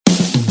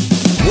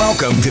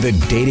Welcome to the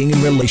Dating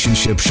and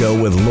Relationship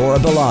Show with Laura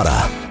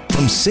Bilotta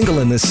from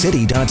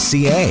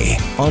singleinthecity.ca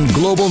on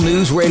Global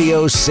News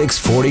Radio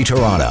 640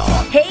 Toronto.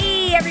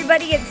 Hey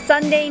everybody, it's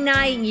Sunday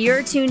night.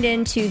 You're tuned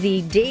in to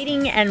the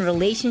Dating and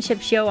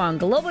Relationship Show on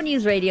Global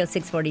News Radio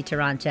 640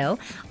 Toronto.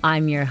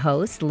 I'm your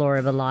host,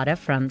 Laura Bilotta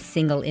from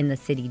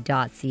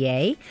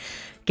singleinthecity.ca.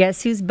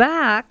 Guess who's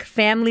back?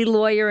 Family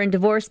lawyer and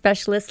divorce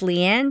specialist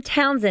Leanne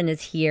Townsend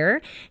is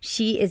here.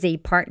 She is a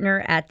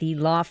partner at the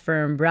law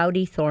firm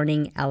Browdy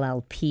Thorning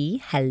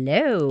LLP.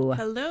 Hello.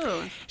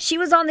 Hello. She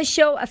was on the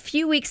show a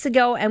few weeks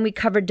ago and we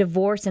covered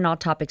divorce and all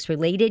topics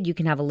related. You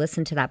can have a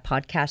listen to that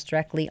podcast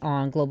directly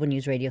on Global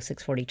News Radio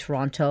 640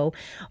 Toronto,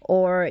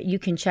 or you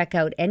can check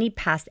out any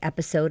past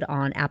episode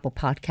on Apple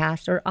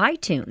Podcast or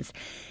iTunes.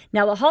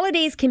 Now, the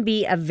holidays can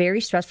be a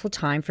very stressful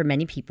time for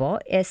many people,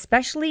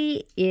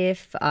 especially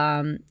if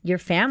your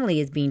family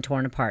is being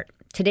torn apart.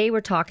 Today,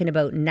 we're talking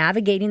about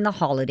navigating the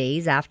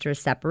holidays after a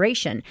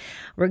separation.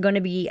 We're going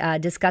to be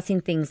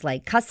discussing things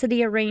like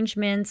custody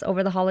arrangements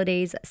over the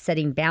holidays,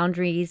 setting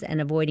boundaries and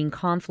avoiding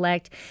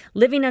conflict,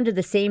 living under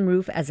the same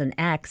roof as an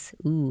ex.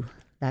 Ooh,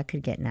 that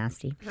could get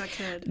nasty. That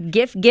could.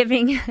 Gift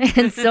giving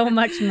and so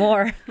much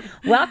more.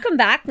 Welcome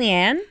back,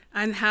 Leanne.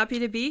 I'm happy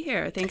to be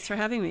here. Thanks for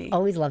having me.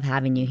 Always love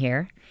having you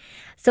here.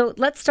 So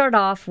let's start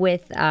off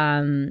with,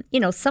 some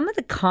of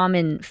the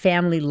common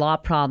family law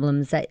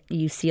problems that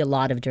you see a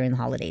lot of during the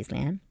holidays,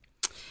 Leanne.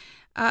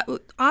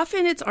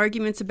 Often it's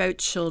arguments about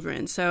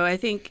children. So I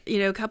think,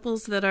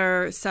 couples that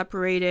are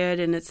separated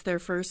and it's their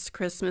first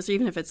Christmas, or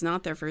even if it's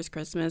not their first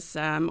Christmas,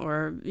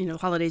 or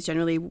holidays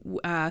generally,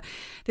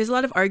 there's a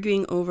lot of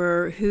arguing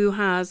over who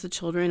has the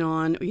children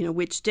on,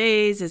 which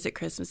days. Is it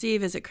Christmas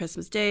Eve? Is it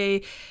Christmas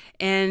Day?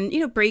 And,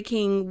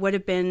 breaking what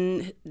have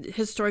been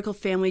historical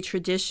family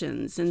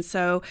traditions. And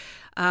so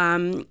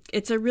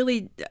it's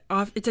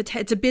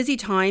a busy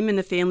time in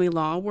the family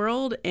law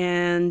world,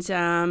 and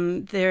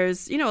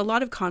there's a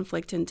lot of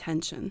conflict and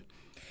tension.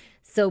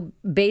 So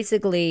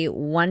basically,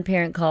 one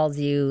parent calls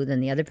you, then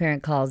the other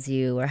parent calls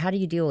you, or how do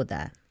you deal with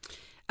that?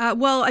 They're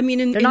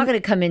not going to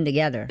come in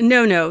together.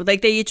 No.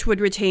 Like, they each would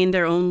retain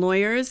their own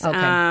lawyers.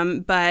 Okay.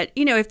 But,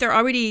 if they're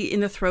already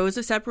in the throes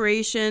of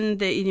separation,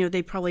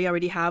 they probably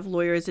already have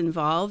lawyers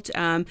involved.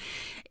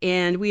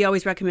 And we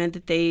always recommend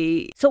that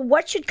they... So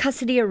what should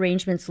custody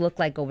arrangements look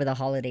like over the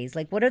holidays?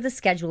 Like, what are the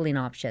scheduling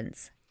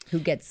options? Who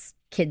gets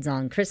kids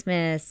on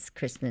Christmas,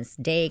 Christmas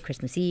Day,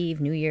 Christmas Eve,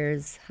 New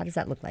Year's? How does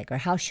that look like, or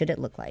how should it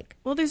look like?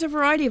 Well, there's a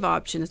variety of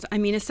options. I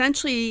mean,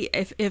 essentially,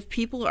 if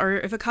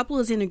a couple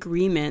is in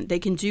agreement, they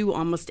can do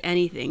almost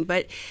anything.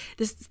 But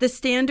the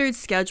standard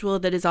schedule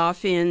that is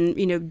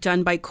often,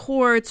 done by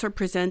courts or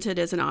presented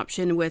as an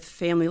option with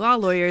family law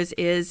lawyers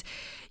is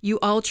you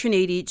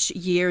alternate each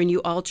year, and you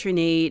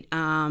alternate,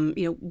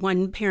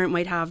 one parent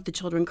might have the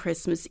children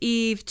Christmas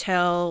Eve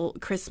till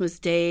Christmas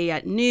Day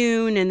at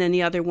noon, and then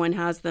the other one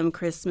has them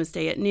Christmas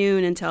Day at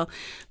noon until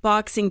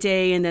Boxing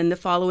Day, and then the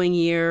following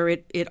year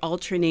it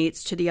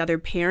alternates to the other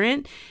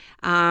parent.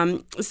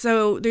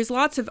 So there's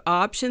lots of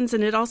options,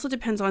 and it also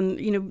depends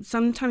on,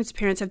 sometimes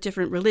parents have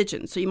different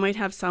religions. So you might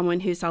have someone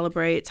who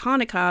celebrates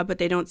Hanukkah, but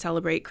they don't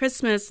celebrate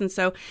Christmas. And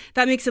so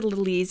that makes it a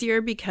little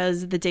easier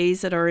because the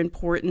days that are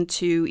important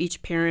to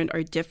each parent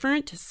are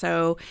different.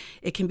 So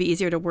it can be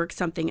easier to work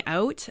something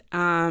out.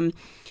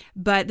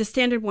 But the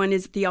standard one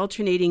is the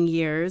alternating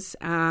years.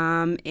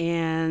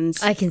 And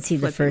I can see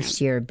the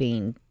first year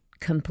being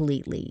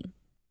completely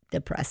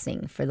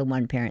depressing for the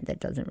one parent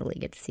that doesn't really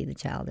get to see the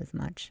child as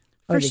much.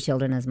 Or the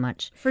children as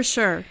much. For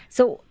sure.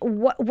 So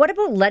what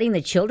about letting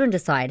the children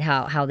decide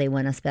how they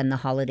want to spend the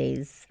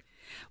holidays?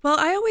 Well,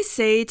 I always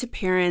say to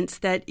parents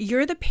that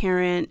you're the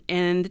parent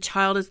and the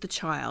child is the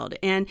child.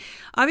 And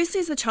obviously,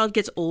 as the child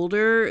gets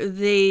older,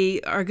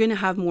 they are going to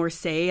have more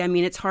say. I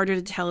mean, it's harder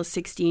to tell a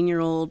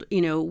 16-year-old,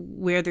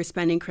 where they're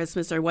spending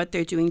Christmas or what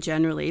they're doing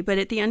generally. But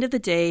at the end of the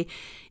day,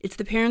 it's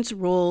the parent's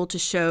role to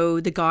show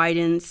the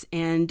guidance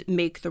and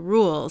make the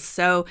rules.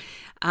 So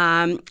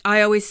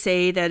I always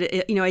say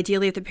that,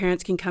 ideally, if the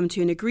parents can come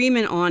to an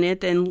agreement on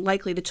it, then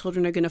likely the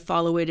children are going to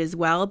follow it as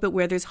well. But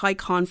where there's high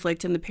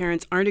conflict and the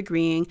parents aren't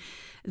agreeing,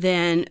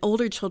 then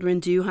older children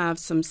do have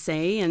some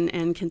say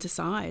and can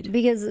decide.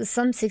 Because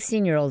some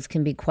 16-year-olds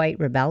can be quite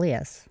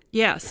rebellious.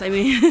 Yes, I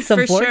mean,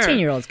 some for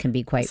 14-year-olds can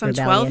be quite rebellious.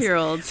 Some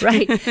 12-year-olds.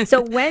 Right.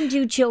 So when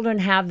do children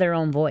have their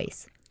own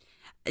voice?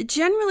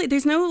 Generally,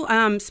 there's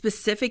no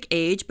specific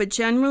age, but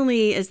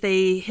generally as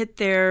they hit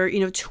their,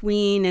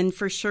 tween and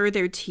for sure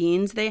their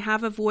teens, they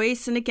have a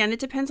voice. And again, it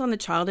depends on the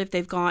child. If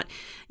they've got,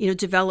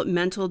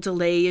 developmental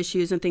delay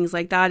issues and things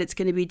like that, it's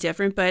going to be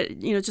different. But,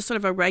 just sort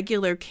of a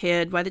regular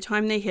kid, by the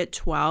time they hit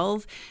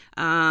 12,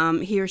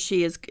 he or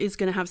she is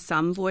going to have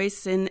some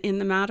voice in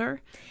the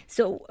matter.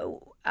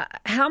 So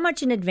how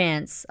much in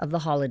advance of the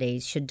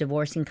holidays should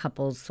divorcing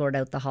couples sort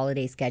out the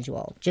holiday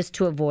schedule just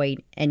to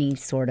avoid any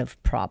sort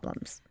of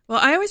problems? Well,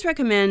 I always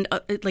recommend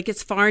like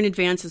as far in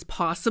advance as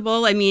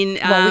possible. I mean,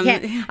 well, we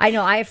can't. I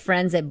know I have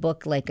friends that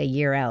book like a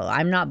year out.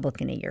 I'm not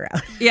booking a year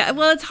out. Yeah,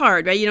 well, it's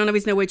hard, right? You don't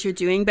always know what you're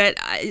doing. But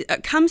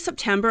come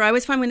September, I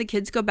always find when the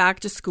kids go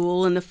back to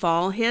school and the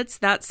fall hits,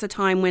 that's the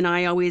time when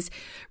I always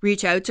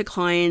reach out to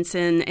clients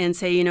and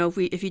say, you know,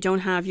 if you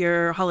don't have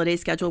your holiday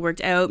schedule worked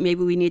out,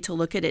 maybe we need to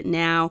look at it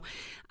now.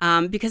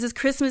 Because as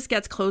Christmas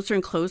gets closer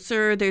and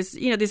closer,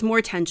 there's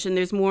more tension,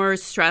 there's more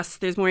stress,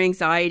 there's more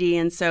anxiety,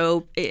 and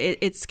so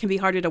it can be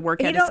harder to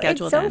work out a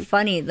schedule. It's so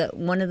funny that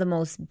one of the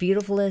most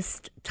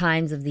beautifulest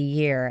times of the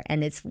year,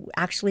 and it's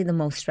actually the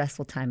most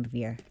stressful time of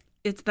year.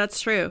 That's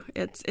true.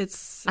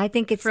 It's. I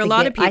think it's for a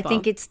lot of people. I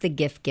think it's the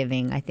gift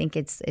giving. I think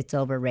it's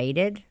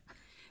overrated.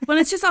 Well,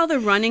 it's just all the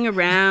running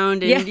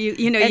around, and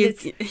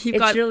you've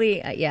got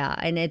really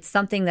and it's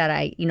something that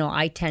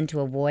I tend to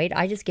avoid.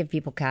 I just give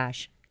people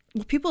cash.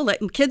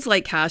 Kids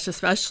like cash,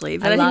 especially,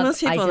 but I think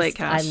most people like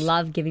cash. I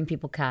love giving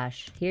people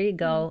cash. Here you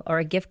go, or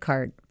a gift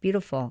card.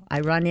 Beautiful.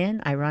 I run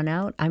in, I run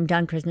out. I'm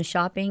done Christmas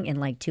shopping in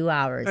like 2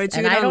 hours,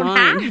 and I don't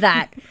have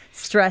that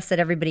stress that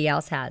everybody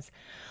else has.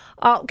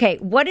 Okay,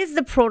 what is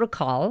the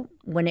protocol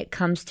when it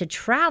comes to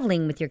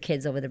traveling with your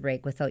kids over the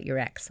break without your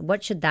ex?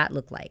 What should that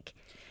look like?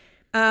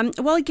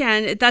 Well,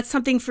 again, that's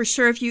something for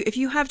sure. If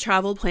you have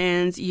travel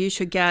plans, you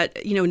should get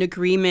an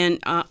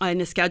agreement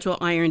and a schedule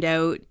ironed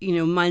out,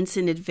 months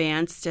in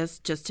advance,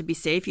 just to be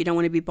safe. You don't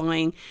want to be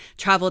buying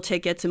travel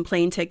tickets and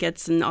plane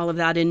tickets and all of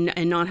that, and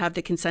not have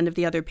the consent of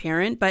the other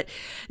parent. But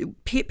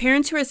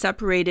parents who are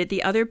separated,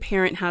 the other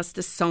parent has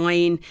to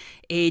sign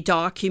a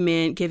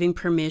document giving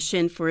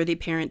permission for the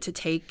parent to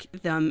take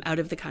them out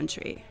of the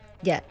country.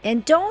 Yeah,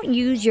 and don't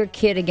use your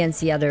kid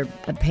against the other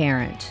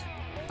parent.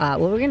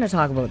 We're going to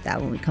talk about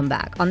that when we come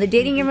back. On the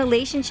Dating and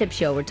Relationship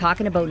Show, we're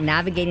talking about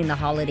navigating the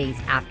holidays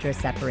after a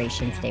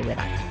separation. Stay with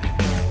us.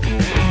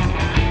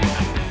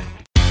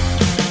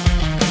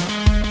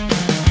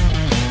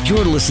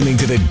 You're listening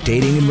to the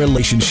Dating and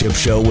Relationship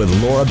Show with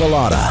Laura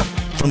Bilotta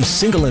from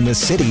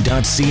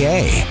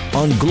singleinthecity.ca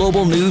on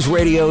Global News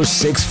Radio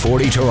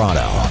 640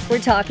 Toronto. We're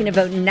talking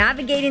about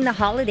navigating the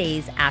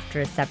holidays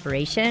after a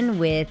separation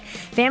with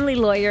family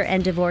lawyer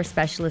and divorce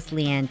specialist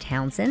Leanne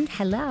Townsend.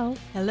 Hello.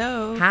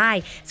 Hello.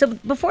 Hi. So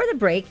before the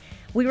break,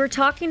 we were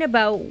talking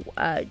about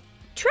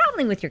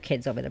traveling with your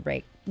kids over the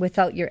break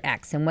without your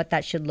ex and what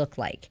that should look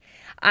like.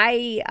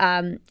 I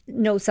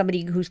know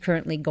somebody who's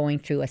currently going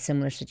through a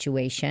similar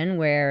situation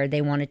where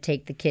they want to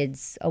take the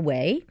kids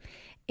away.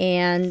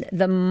 And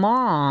the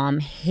mom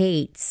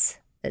hates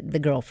the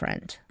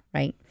girlfriend,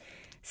 right?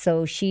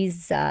 So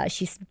she's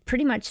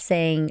pretty much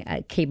saying,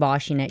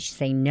 kiboshing it. She's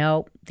saying,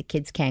 no, the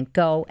kids can't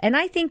go. And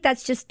I think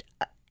that's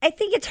I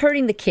think it's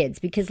hurting the kids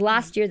because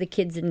last year the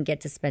kids didn't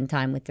get to spend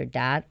time with their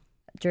dad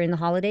during the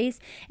holidays.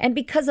 And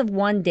because of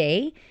one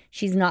day,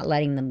 she's not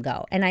letting them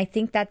go. And I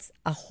think that's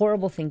a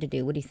horrible thing to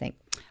do. What do you think?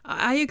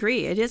 I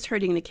agree. It is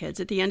hurting the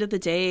kids. At the end of the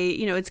day,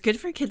 it's good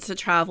for kids to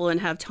travel and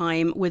have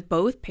time with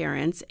both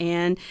parents.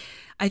 And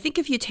I think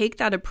if you take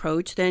that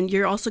approach, then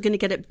you're also going to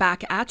get it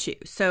back at you.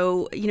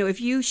 So,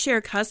 if you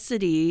share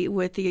custody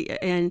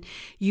and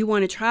you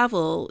want to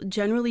travel,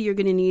 generally you're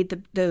going to need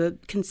the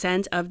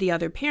consent of the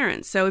other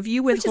parent. So if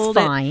you withhold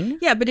Which is fine.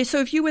 So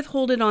if you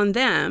withhold it on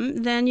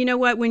them, then you know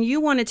what? When you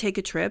want to take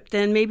a trip,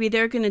 then maybe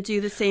they're going to do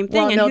the same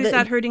thing. Who's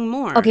that hurting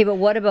more? Okay, but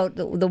what about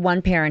the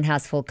one parent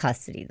has full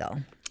custody though?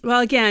 Well,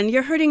 again,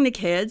 you're hurting the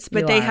kids,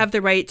 but they have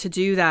the right to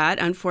do that,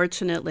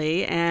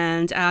 unfortunately.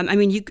 And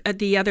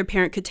the other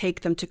parent could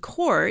take them to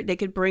court. They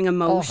could bring a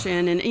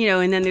motion, and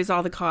then there's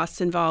all the costs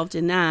involved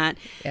in that.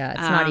 Yeah, it's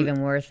not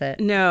even worth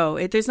it.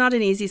 No, there's not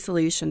an easy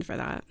solution for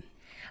that.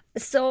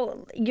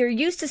 So you're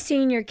used to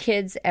seeing your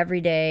kids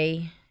every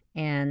day,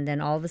 and then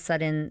all of a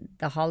sudden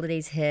the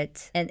holidays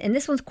hit, and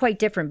this one's quite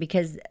different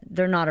because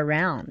they're not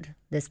around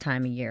this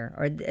time of year,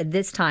 or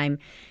this time,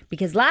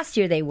 because last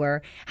year they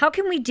were. How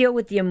can we deal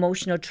with the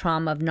emotional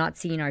trauma of not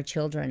seeing our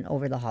children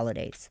over the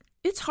holidays?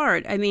 It's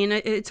hard. I mean,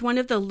 it's one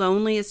of the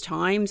loneliest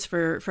times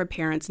for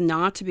parents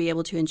not to be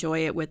able to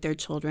enjoy it with their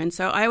children.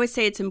 So I always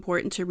say it's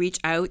important to reach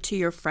out to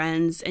your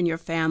friends and your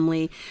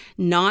family,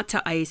 not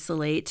to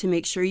isolate, to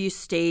make sure you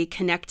stay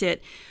connected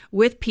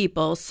with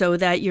people so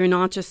that you're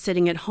not just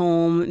sitting at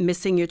home,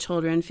 missing your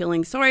children,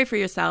 feeling sorry for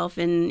yourself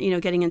and,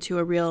 getting into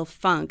a real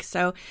funk.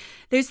 So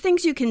there's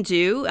things you can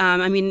do.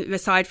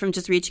 Aside from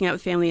just reaching out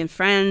with family and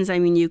friends,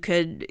 you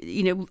could,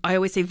 I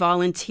always say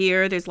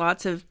volunteer. There's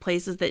lots of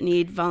places that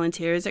need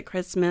volunteers at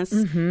Christmas.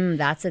 Mm-hmm.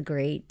 That's a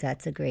great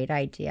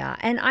idea.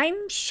 And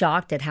I'm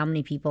shocked at how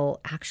many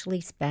people actually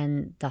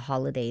spend the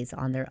holidays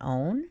on their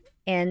own,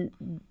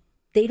 and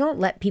they don't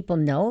let people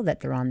know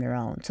that they're on their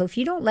own. So if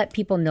you don't let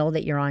people know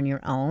that you're on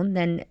your own,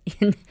 then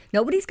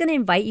nobody's going to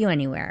invite you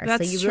anywhere.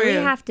 That's so you true.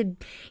 really have to,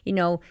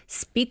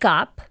 speak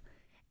up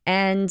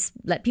and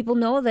let people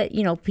know that,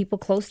 people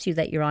close to you,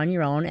 that you're on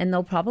your own, and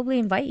they'll probably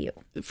invite you.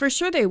 For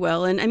sure they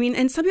will. And I mean,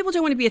 and some people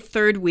don't want to be a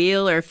third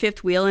wheel or a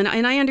fifth wheel. And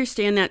I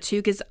understand that too,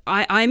 because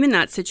I'm in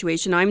that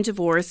situation. I'm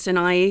divorced and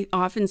I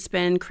often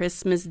spend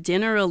Christmas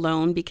dinner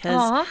alone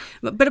because,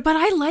 but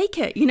I like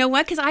it. You know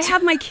what? Because I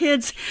have my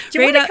kids.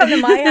 Do you want to come to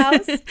my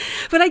house?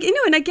 But I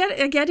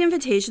get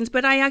invitations,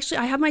 but I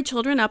have my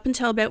children up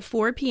until about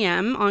 4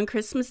 p.m. on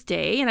Christmas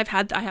Day. And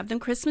I have them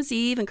Christmas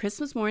Eve and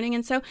Christmas morning.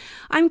 And so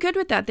I'm good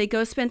with that. They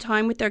go spend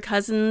time with their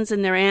cousins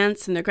and their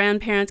aunts and their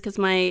grandparents because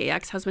my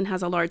ex-husband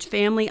has a large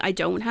family. I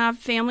don't have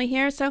family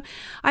here. So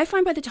I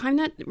find by the time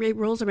that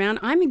rolls around,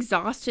 I'm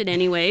exhausted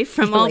anyway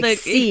from all the...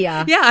 See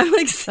ya. Yeah, I'm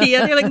like, see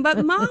ya. They're like,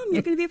 but Mom,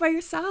 you're going to be by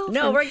yourself.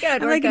 No, and we're good.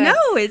 I'm we're like, good.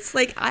 no, it's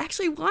like, I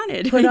actually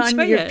wanted to Put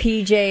on your it.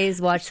 PJs,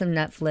 watch some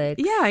Netflix.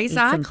 Yeah,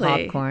 exactly. Eat some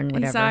popcorn,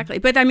 whatever. Exactly.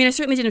 But I mean, I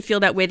certainly didn't feel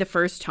that way the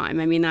first time.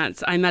 I mean,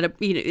 I'm at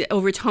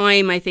over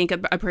time, I think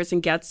a person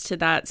gets to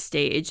that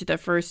stage, the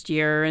first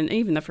year and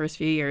even the first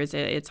few years,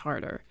 it's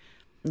harder.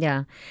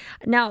 Yeah.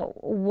 Now,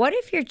 what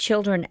if your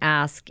children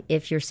ask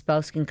if your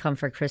spouse can come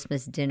for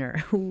Christmas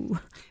dinner?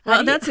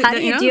 How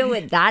do you deal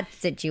with that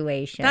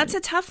situation? That's a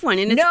tough one.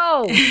 And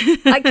no,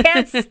 I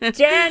can't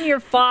stand your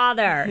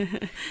father.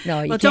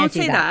 No, you can't don't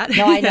do say that.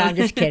 No, I know. I'm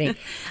just kidding.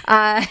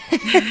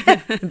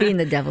 Being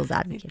the devil's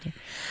advocate here.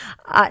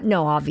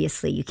 No,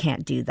 obviously you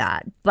can't do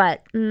that.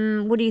 But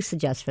what do you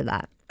suggest for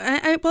that?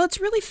 Well,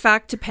 it's really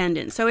fact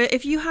dependent. So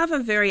if you have a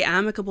very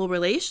amicable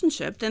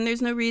relationship, then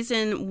there's no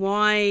reason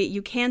why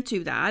you can't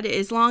do that,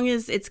 as long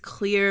as it's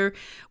clear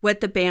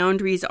what the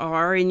boundaries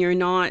are and you're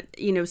not,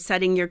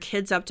 setting your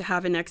kids up to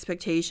have an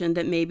expectation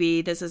that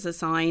maybe this is a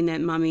sign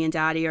that mommy and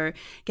daddy are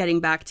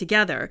getting back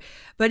together.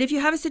 But if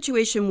you have a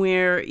situation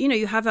where,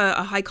 you have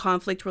a high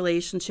conflict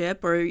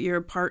relationship or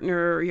your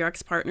partner or your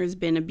ex-partner has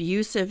been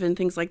abusive and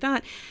things like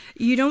that,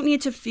 you don't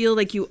need to feel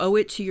like you owe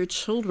it to your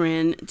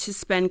children to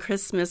spend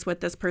Christmas with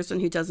this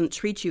person who doesn't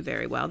treat you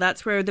very well.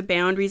 That's where the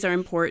boundaries are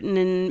important,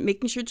 and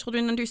making sure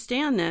children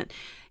understand that,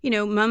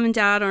 mom and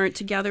dad aren't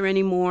together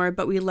anymore,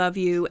 but we love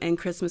you and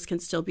Christmas can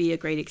still be a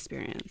great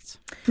experience.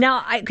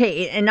 Now,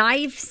 and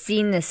I've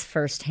seen this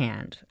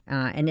firsthand,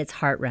 and it's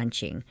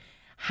heart-wrenching.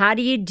 How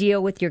do you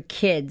deal with your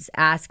kids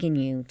asking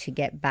you to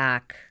get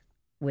back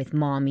with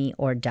mommy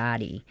or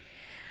daddy?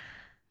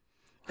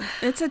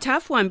 It's a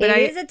tough one. But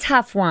it is a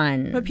tough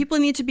one. But people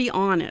need to be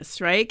honest,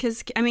 right?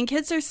 Because,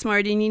 kids are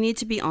smart and you need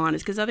to be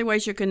honest because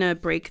otherwise you're going to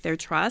break their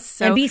trust.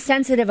 So, and be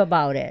sensitive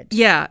about it.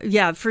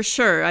 Yeah, for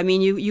sure. I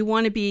mean, you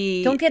want to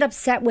be... Don't get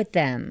upset with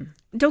them.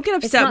 Don't get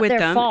upset with them.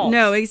 It's not their fault.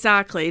 No,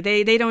 exactly.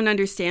 They don't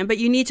understand. But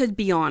you need to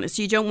be honest.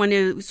 You don't want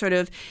to sort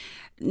of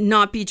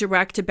not be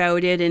direct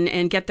about it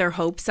and get their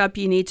hopes up.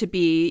 You need to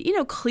be,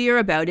 clear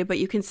about it, but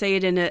you can say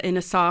it in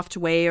a soft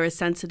way or a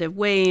sensitive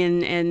way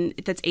and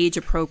that's age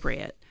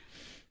appropriate.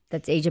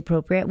 That's age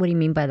appropriate? What do you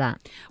mean by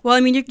that? Well,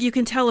 you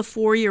can tell a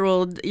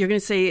 4-year-old, you're going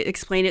to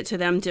explain it to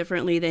them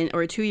differently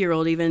or a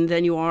 2-year-old even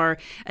than you are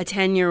a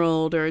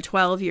 10-year-old or a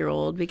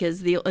 12-year-old,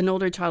 because an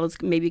older child is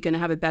maybe going to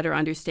have a better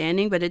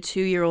understanding, but a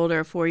 2-year-old or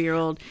a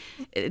 4-year-old,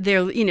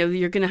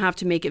 you're going to have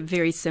to make it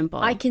very simple.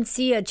 I can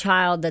see a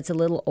child that's a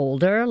little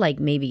older, like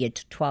maybe a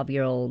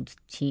 12-year-old,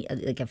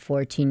 like a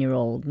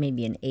 14-year-old,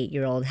 maybe an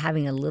 8-year-old,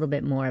 having a little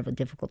bit more of a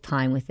difficult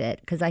time with it.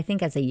 Because I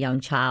think as a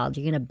young child,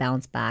 you're going to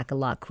bounce back a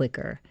lot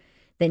quicker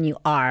than you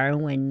are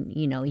when,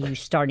 you're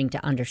starting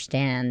to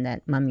understand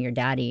that mommy or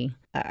daddy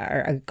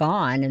are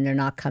gone and they're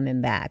not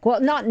coming back.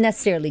 Well, not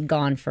necessarily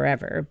gone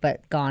forever,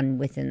 but gone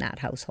within that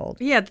household.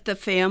 Yeah, the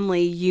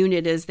family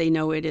unit as they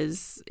know it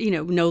is,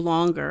 no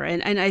longer.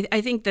 And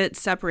I think that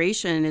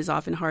separation is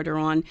often harder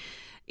on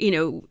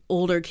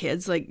older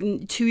kids, like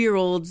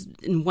 2-year-olds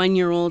and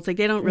 1-year-olds, like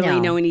they don't really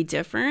know any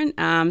different.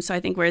 So I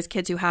think whereas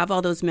kids who have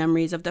all those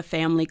memories of the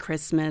family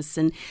Christmas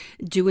and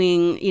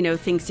doing,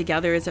 things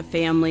together as a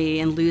family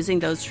and losing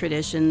those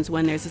traditions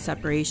when there's a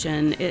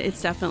separation,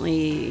 it's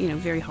definitely,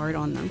 very hard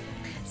on them.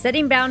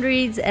 Setting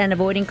boundaries and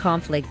avoiding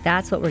conflict,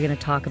 that's what we're going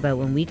to talk about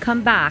when we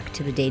come back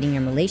to the Dating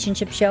and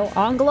Relationship Show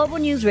on Global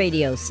News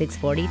Radio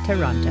 640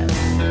 Toronto.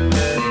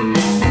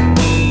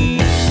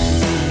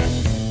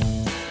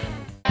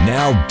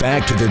 Now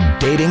back to the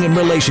Dating and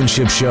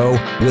Relationship Show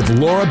with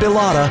Laura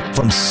Bilotta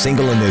from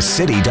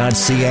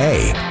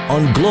singleinthecity.ca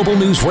on Global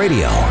News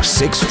Radio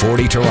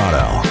 640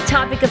 Toronto.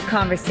 Topic of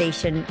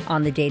conversation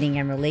on the Dating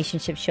and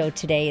Relationship Show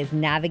today is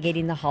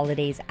navigating the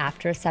holidays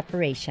after a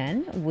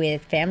separation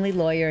with family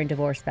lawyer and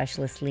divorce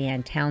specialist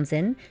Leanne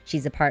Townsend.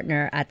 She's a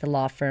partner at the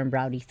law firm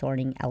Browdy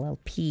Thorning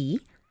LLP,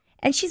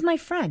 and she's my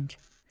friend.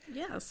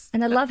 Yes.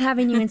 And I love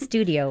having you in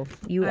studio.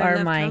 You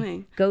are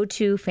my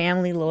go-to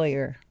family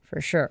lawyer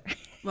for sure.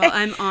 Well,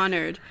 I'm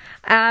honored.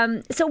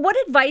 So what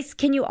advice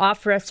can you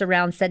offer us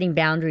around setting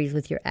boundaries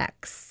with your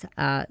ex?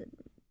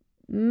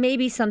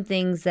 Maybe some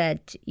things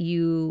that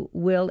you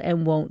will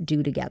and won't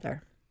do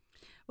together.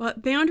 Well,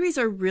 boundaries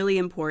are really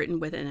important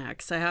with an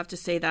ex. I have to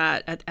say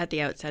that at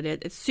the outset.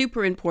 It's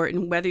super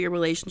important whether your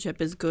relationship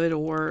is good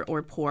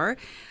or poor.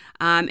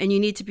 And you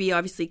need to be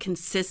obviously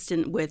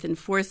consistent with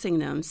enforcing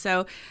them.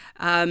 So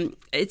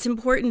it's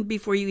important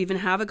before you even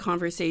have a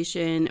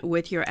conversation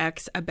with your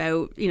ex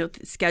about,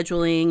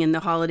 scheduling and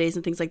the holidays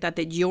and things like that,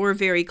 that you're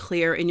very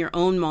clear in your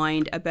own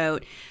mind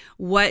about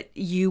what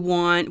you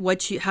want,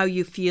 how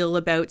you feel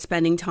about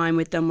spending time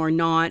with them or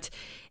not.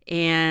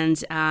 And,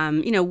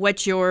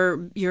 what your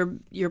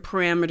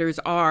parameters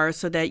are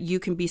so that you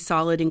can be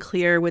solid and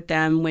clear with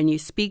them when you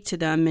speak to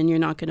them and you're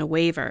not going to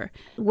waver.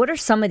 What are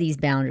some of these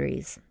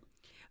boundaries?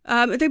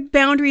 The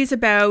boundaries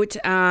about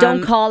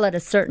don't call at a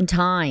certain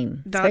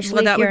time,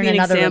 especially if you're in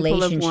another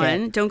relationship. Of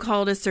one. Don't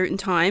call at a certain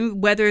time,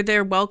 whether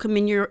they're welcome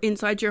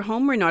inside your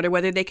home or not, or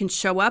whether they can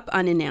show up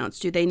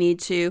unannounced. Do they need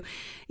to,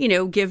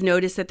 give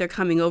notice that they're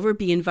coming over,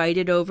 be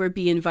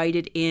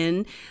invited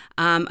in?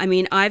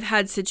 I've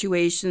had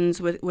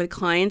situations with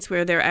clients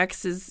where their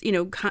ex is,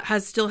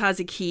 still has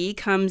a key,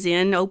 comes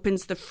in,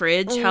 opens the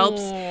fridge,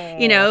 helps,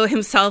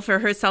 himself or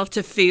herself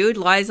to food,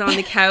 lies on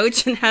the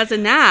couch and has a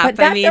nap. But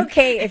that's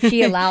okay if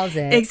she allows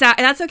it.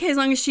 Exactly. That's okay as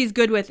long as she's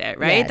good with it,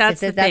 right? Yes,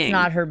 that's if that's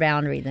not her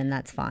boundary, then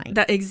that's fine.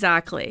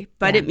 Exactly.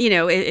 But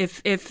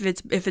if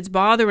it's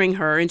bothering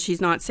her and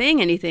she's not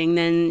saying anything,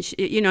 then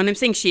and I'm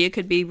saying it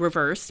could be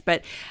reversed,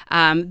 but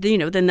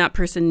then that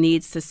person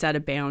needs to set a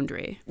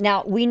boundary.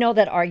 Now we know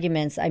that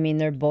arguments,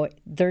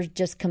 they're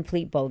just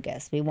complete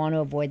bogus. We want to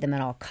avoid them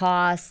at all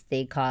costs.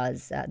 They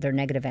cause their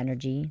negative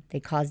energy. They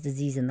cause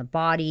disease in the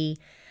body.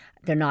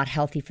 They're not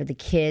healthy for the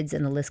kids,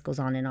 and the list goes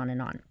on and on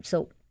and on.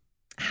 So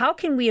how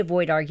can we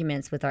avoid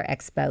arguments with our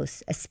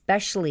ex-spouse,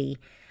 especially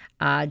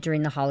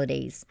during the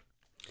holidays?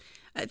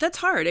 That's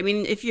hard.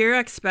 If your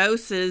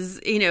ex-spouse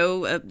is,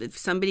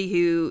 somebody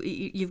who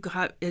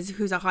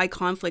who's a high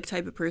conflict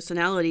type of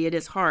personality, it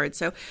is hard.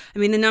 So,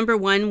 the number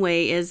one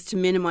way is to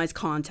minimize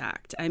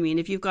contact.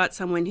 If you've got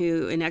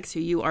an ex who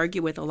you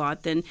argue with a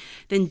lot, then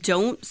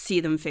don't see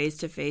them face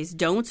to face.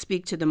 Don't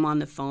speak to them on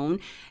the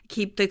phone.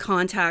 Keep the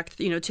contact,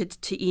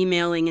 to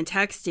emailing and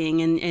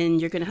texting,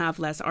 and you're going to have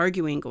less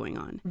arguing going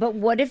on. But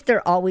what if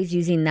they're always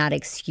using that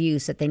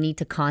excuse that they need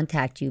to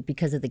contact you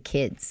because of the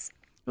kids?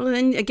 Well,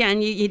 then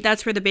again,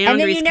 that's where the boundaries come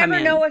in. And then you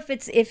never know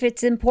if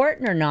it's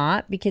important or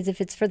not, because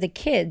if it's for the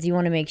kids, you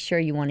want to make sure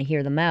you want to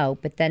hear them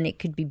out, but then it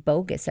could be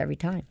bogus every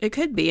time. It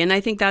could be, and I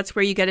think that's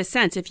where you get a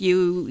sense. If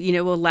you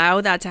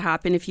allow that to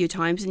happen a few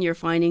times and you're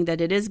finding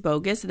that it is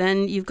bogus,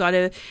 then you've got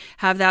to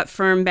have that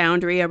firm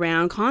boundary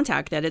around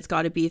contact, that it's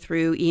got to be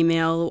through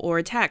email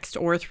or text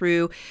or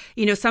through,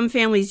 some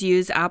families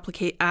use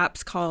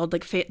apps called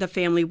like the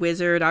Family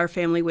Wizard, Our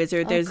Family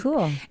Wizard.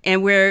 Cool.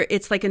 And where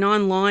it's like an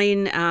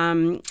online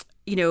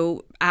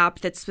app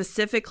that's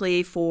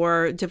specifically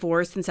for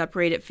divorced and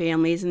separated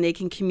families, and they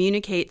can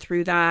communicate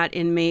through that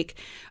and make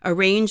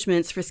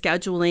arrangements for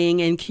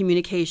scheduling and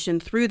communication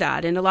through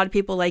that. And a lot of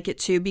people like it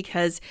too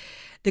because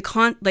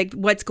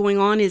what's going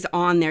on is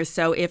on there.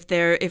 So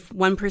if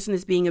one person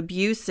is being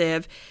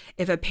abusive,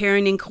 if a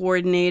parenting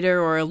coordinator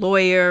or a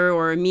lawyer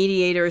or a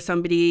mediator or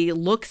somebody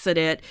looks at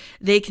it,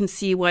 they can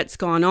see what's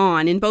gone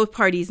on. And both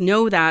parties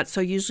know that.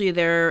 So usually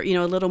they're,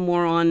 a little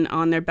more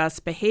on their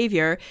best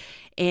behavior.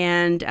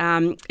 And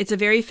it's a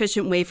very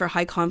efficient way for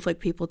high conflict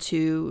people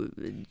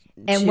to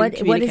what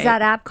is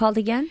that app called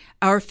again?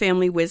 Our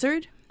Family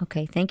Wizard.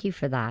 Okay, thank you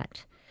for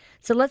that.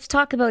 So let's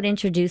talk about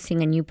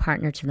introducing a new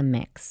partner to the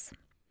mix.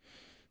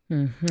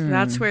 Mm-hmm.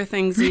 That's where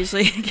things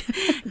usually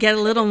get a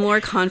little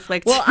more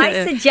conflict. Well,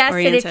 I suggest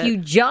that if you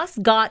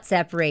just got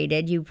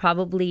separated, you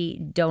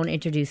probably don't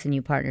introduce a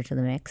new partner to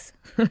the mix.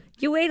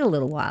 You wait a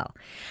little while.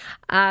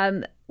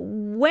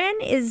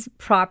 When is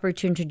proper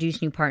to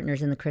introduce new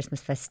partners in the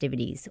Christmas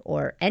festivities,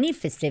 or any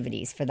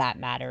festivities for that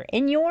matter,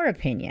 in your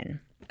opinion?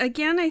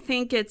 Again, I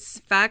think it's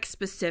fact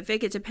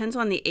specific. It depends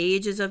on the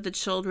ages of the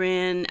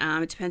children.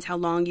 It depends how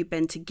long you've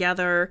been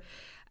together.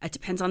 It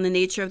depends on the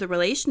nature of the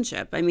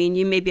relationship.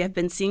 You maybe have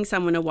been seeing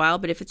someone a while,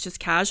 but if it's just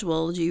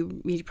casual,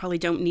 you probably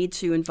don't need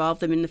to involve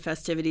them in the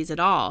festivities at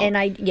all. And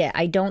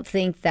I don't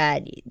think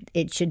that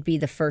it should be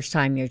the first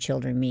time your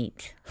children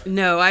meet.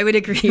 No, I would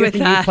agree with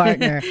that. New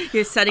partner.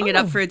 You're setting it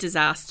up for a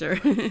disaster.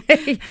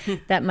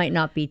 That might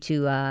not be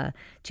too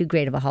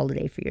great of a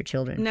holiday for your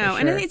children. No, sure.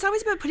 And it's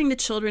always about putting the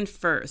children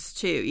first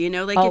too.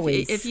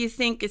 Always. If you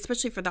think,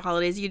 especially for the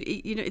holidays,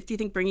 if you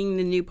think bringing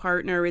the new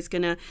partner is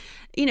going to,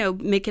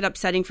 make it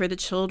upsetting for the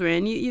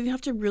children, you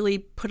have to really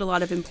put a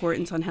lot of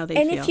importance on how they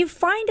feel. And if you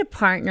find a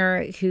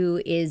partner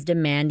who is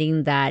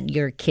demanding that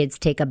your kids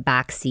take a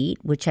back seat,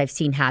 which I've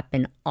seen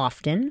happen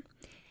often,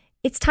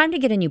 it's time to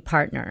get a new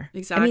partner.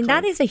 Exactly.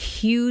 That is a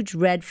huge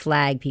red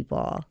flag,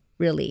 people.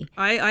 Really.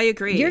 I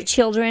agree. Your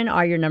children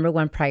are your number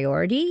one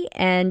priority.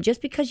 And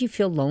just because you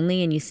feel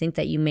lonely and you think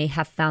that you may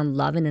have found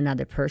love in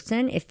another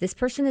person, if this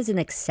person isn't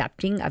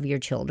accepting of your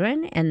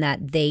children and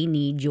that they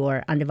need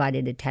your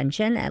undivided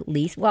attention, at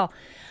least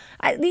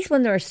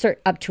when they're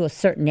up to a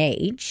certain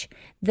age,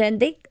 then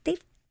they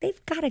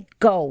they've got to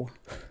go.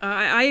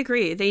 I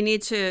agree. They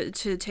need to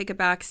take a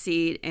back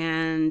seat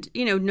and,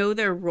 know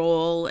their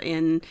role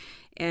and,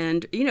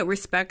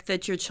 respect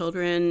that your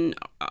children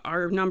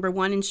are number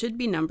one and should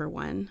be number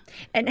one.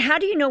 And how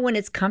do you know when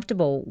it's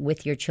comfortable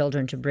with your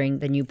children to bring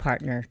the new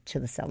partner to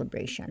the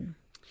celebration?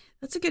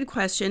 That's a good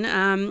question.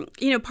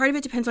 Part of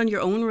it depends on your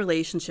own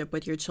relationship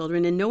with your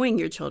children and knowing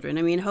your children.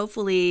 I mean,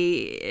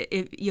 hopefully,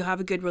 if you have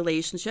a good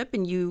relationship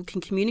and you can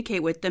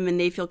communicate with them and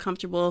they feel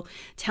comfortable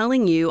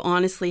telling you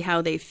honestly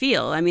how they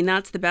feel. I mean,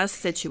 that's the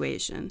best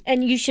situation.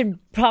 And you should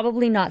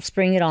probably not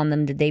spring it on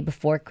them the day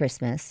before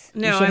Christmas.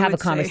 No, you should I have a would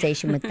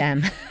conversation with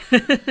them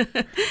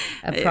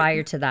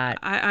prior to that.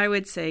 I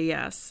would say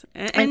yes.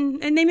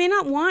 And they may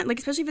not want,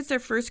 especially if it's their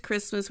first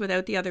Christmas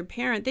without the other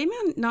parent, they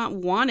may not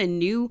want a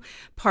new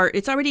part.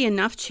 It's already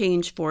enough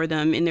change for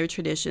them in their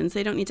traditions.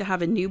 They don't need to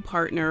have a new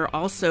partner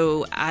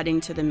also adding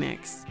to the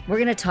mix. We're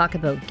going to talk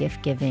about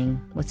gift giving,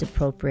 what's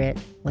appropriate,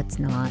 what's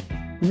not.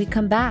 When we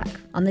come back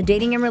on the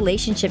Dating and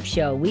Relationship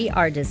Show, we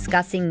are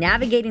discussing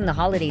navigating the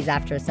holidays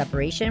after a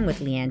separation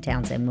with Leanne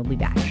Townsend. We'll be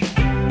back.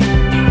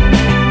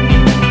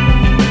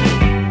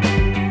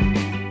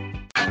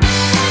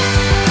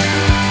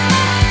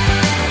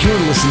 You're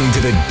listening to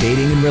the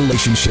Dating and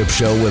Relationship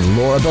Show with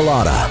Laura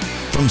Bilotta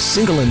from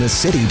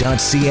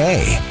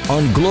singleinthecity.ca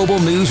on Global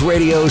News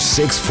Radio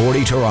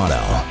 640 Toronto.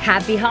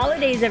 Happy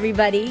holidays,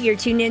 everybody. You're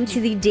tuned in to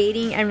the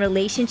Dating and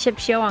Relationship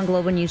Show on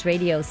Global News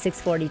Radio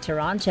 640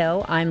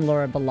 Toronto. I'm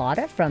Laura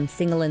Bilotta from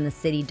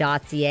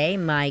singleinthecity.ca.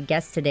 My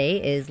guest today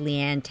is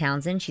Leanne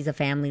Townsend. She's a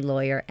family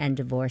lawyer and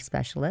divorce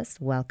specialist.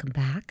 Welcome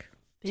back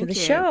to the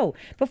show.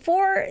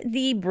 Before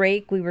the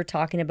break, we were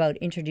talking about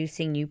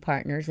introducing new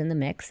partners in the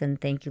mix, and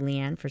thank you,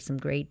 Leanne, for some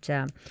great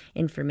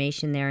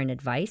information there and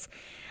advice.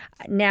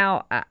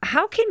 Now,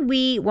 how can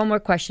we, one more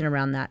question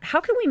around that,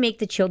 how can we make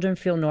the children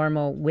feel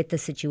normal with the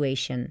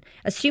situation,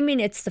 assuming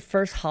it's the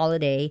first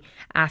holiday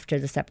after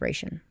the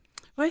separation?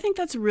 Well, I think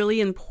that's really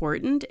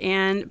important,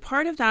 and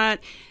part of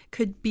that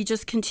could be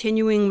just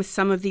continuing with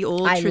some of the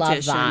old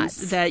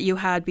traditions that you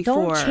had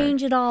before. Don't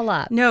change it all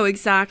up. No,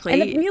 exactly.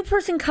 And the new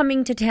person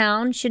coming to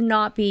town should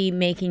not be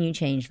making you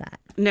change that.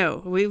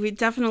 No, we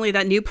definitely,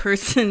 that new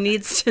person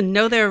needs to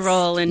know their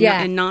role and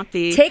not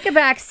be... Take a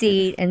back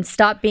seat and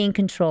stop being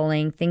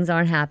controlling. Things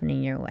aren't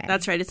happening your way.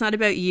 That's right. It's not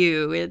about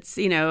you. It's,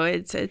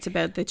 it's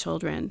about the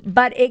children.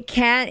 But it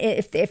can,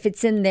 if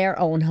it's in their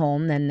own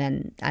home,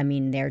 then I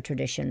mean, their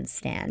traditions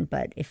stand.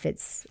 But if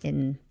it's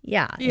in...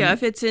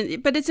 if it's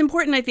in, but it's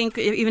important, I think,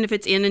 even if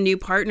it's in a new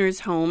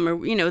partner's home,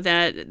 or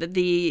that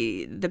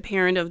the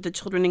parent of the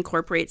children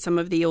incorporates some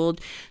of the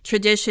old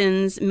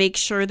traditions, make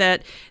sure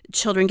that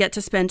children get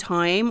to spend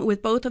time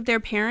with both of their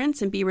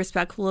parents and be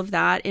respectful of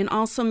that, and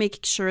also make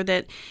sure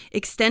that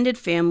extended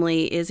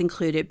family is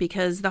included,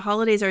 because the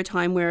holidays are a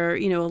time where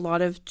a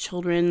lot of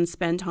children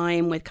spend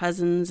time with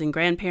cousins and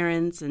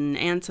grandparents and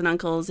aunts and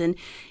uncles, and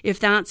if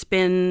that's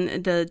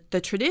been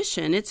the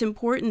tradition, it's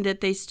important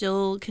that they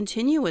still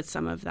continue with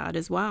some of that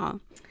as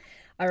well.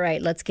 All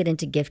right, let's get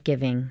into gift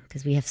giving,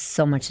 because we have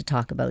so much to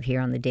talk about here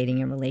on the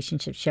Dating and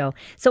Relationship Show.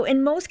 So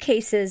in most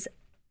cases,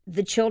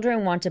 the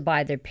children want to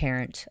buy their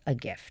parent a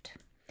gift.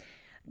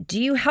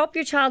 Do you help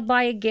your child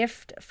buy a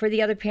gift for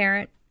the other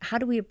parent? How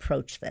do we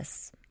approach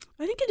this?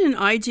 I think in an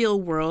ideal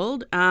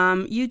world,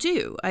 you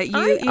do.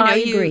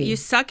 I agree. You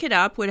suck it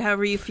up,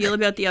 whatever you feel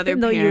about the other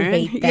parent. You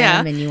hate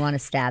them and you want to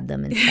stab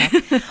them and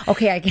stuff.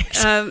 Okay, I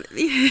guess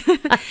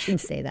I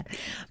shouldn't say that,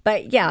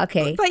 but yeah,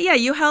 okay. But yeah,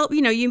 you help.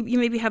 You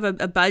maybe have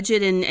a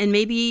budget, and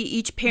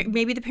maybe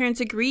maybe the parents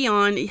agree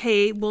on,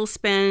 hey, we'll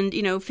spend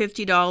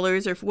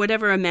 $50 or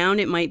whatever amount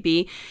it might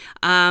be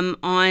on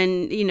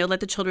let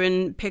the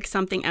children pick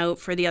something out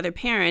for the other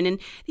parent. And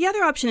the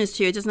other option is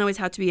too, it doesn't always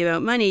have to be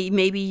about money.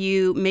 Maybe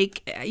you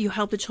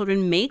help the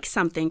children make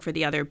something for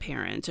the other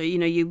parent, or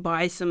you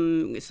buy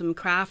some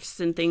crafts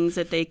and things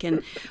that they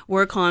can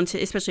work on, to,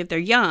 especially if they're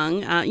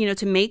young,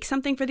 to make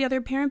something for the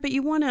other parent. But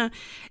you want to,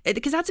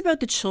 because that's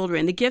about the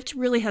children. The gift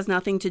really has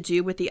nothing to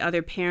do with the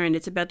other parent.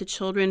 It's about the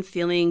children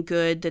feeling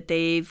good that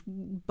they've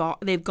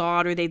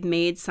got or they've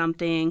made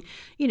something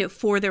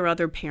for their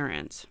other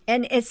parent.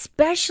 And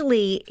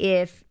especially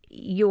if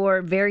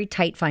you're very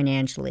tight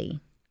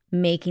financially,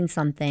 making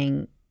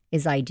something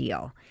is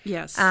ideal.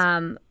 Yes.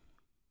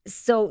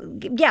 So,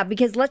 yeah,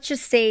 because let's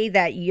just say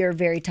that you're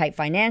very tight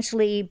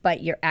financially,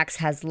 but your ex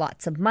has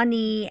lots of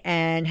money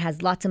and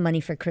has lots of money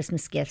for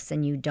Christmas gifts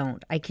and you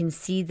don't. I can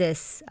see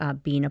this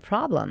being a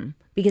problem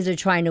because they're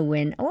trying to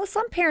win. Well,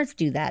 some parents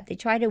do that. They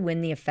try to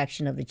win the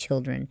affection of the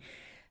children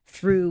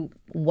through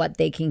what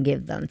they can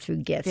give them, through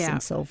gifts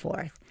and so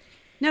forth.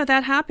 No,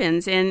 that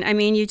happens. And I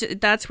mean,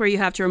 that's where you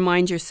have to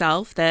remind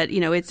yourself that,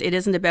 it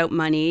isn't about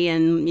money.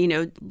 And,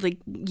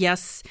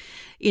 yes,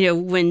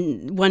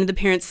 when one of the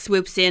parents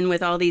swoops in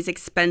with all these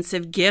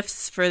expensive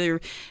gifts for their,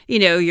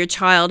 your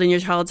child, and your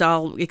child's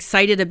all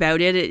excited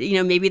about it,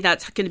 maybe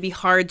that's going to be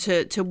hard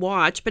to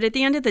watch. But at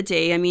the end of the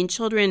day, I mean,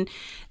 children,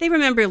 they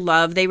remember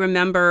love. They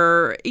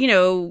remember,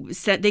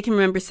 they can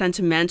remember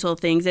sentimental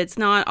things. It's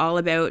not all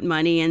about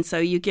money. And so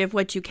you give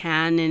what you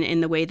can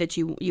in the way that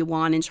you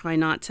want, and try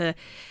not to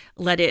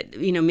let it,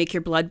 make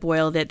your blood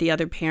boil that the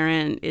other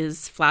parent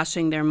is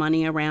flashing their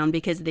money around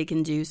because they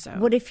can do so.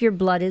 What if your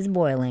blood is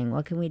boiling?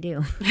 What can we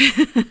do?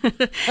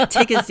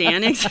 Take a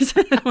Xanax.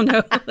 I don't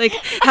know. Like,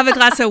 have a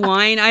glass of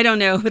wine. I don't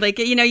know. Like,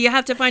 you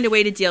have to find a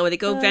way to deal with it.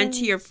 Go vent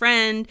to your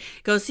friend.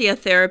 Go see a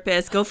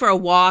therapist. Go for a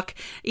walk.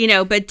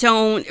 But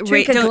don't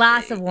drink a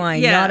glass of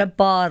wine, not a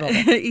bottle.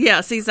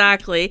 Yes,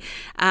 exactly.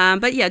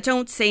 But yeah,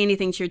 don't say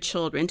anything to your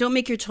children. Don't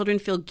make your children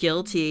feel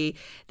guilty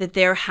that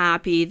they're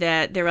happy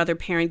that their other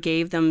parent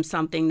gave them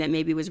something that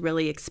maybe was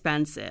really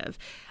expensive.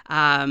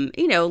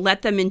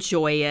 Let them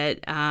enjoy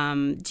it.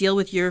 Deal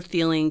with your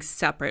feelings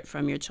separate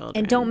from your children.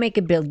 And don't make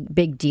a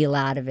big deal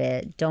out of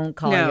it. Don't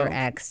call your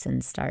ex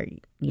and start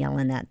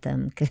yelling at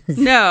them.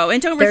 No,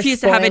 and don't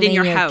refuse to have it in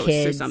your house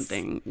or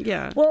something.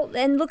 Yeah. Well,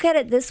 and look at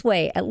it this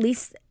way. At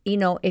least,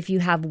 if you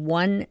have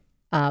one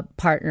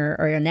partner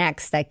or an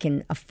ex that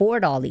can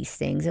afford all these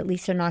things, at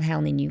least they're not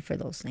hounding you for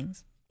those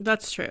things.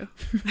 That's true.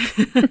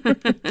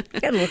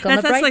 Gotta look on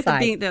the bright like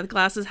side. The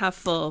glasses half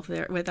full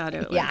there without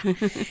it. Yeah.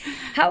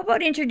 How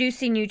about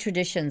introducing new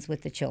traditions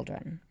with the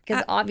children?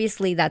 Because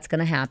obviously that's going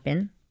to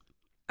happen.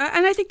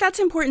 And I think that's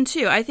important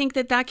too. I think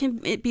that can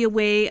be a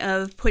way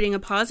of putting a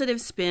positive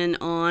spin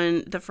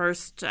on the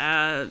first,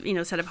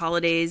 set of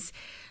holidays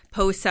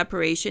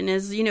post-separation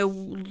is,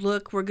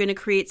 look, we're going to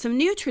create some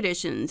new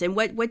traditions. And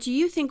what do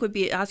you think would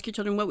be, ask your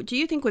children, what do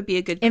you think would be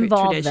a good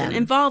tradition?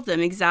 Involve them,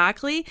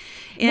 exactly.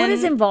 And what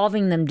does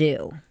involving them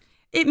do?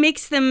 It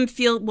makes them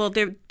feel, well,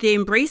 they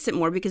embrace it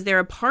more because they're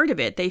a part of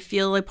it. They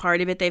feel a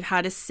part of it. They've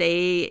had a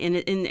say in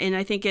it. And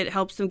I think it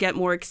helps them get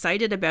more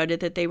excited about it,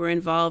 that they were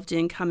involved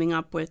in coming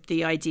up with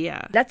the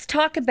idea. Let's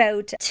talk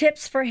about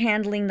tips for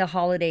handling the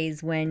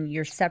holidays when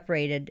you're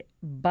separated,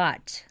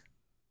 but,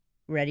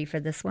 ready for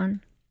this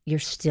one? You're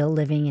still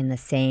living in the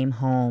same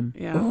home.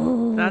 Yeah,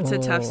 Ooh. That's a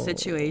tough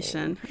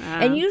situation.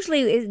 And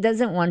usually,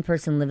 doesn't one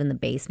person live in the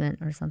basement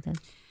or something?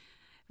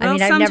 Well,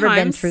 I've never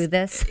been through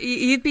this.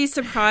 You'd be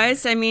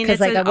surprised. Because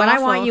when I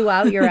want you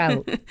out, you're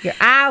out. You're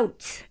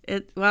out.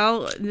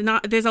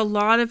 There's a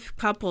lot of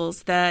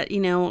couples that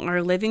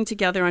are living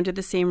together under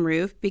the same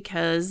roof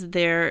because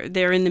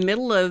they're in the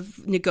middle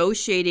of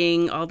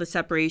negotiating all the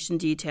separation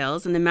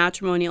details, and the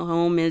matrimonial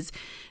home is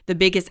the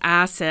biggest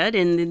asset,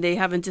 and they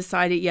haven't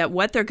decided yet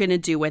what they're going to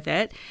do with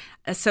it.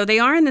 So they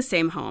are in the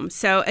same home.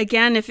 So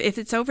again, if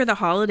it's over the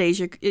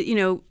holidays,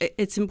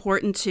 it's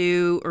important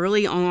to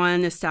early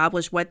on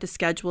establish what the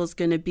schedule is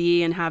going to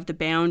be and have the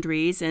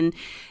boundaries, and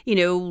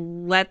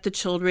let the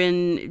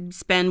children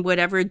spend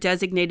whatever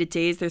designated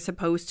days they're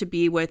supposed to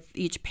be with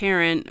each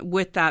parent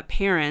with that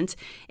parent,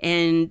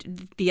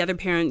 and the other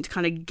parent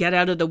kind of get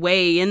out of the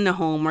way in the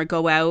home or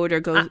go out or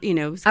go.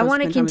 I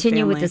want to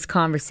continue with this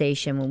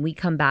conversation when we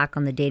come back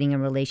on the Dating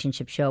and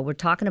Relationship Show. We're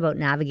talking about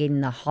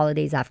navigating the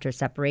holidays after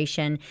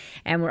separation.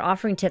 And we're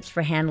offering tips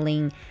for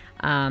handling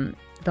the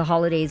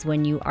holidays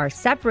when you are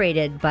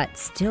separated but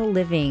still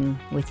living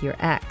with your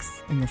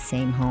ex in the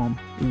same home.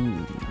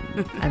 Ooh,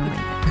 I don't like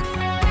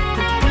that.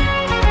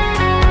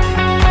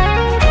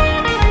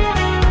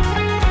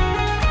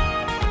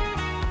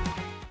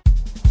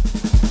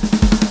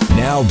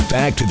 Now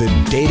back to the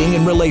Dating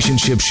and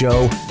Relationship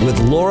Show with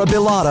Laura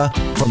Bilotta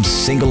from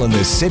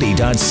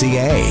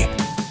singleinthecity.ca.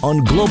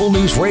 On Global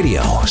News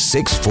Radio,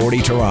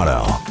 640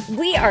 Toronto.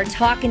 We are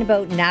talking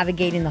about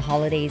navigating the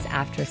holidays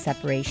after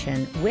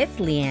separation with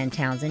Leanne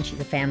Townsend. She's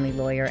a family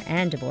lawyer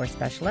and divorce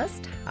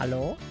specialist.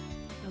 Hello.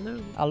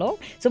 Hello. Hello.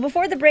 So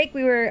before the break,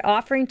 we were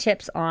offering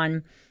tips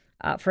on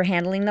for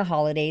handling the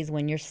holidays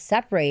when you're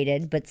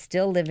separated but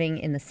still living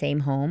in the same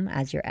home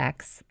as your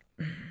ex.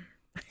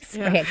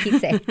 Sorry, I keep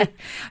saying that.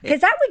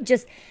 Because that would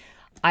just,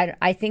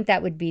 I think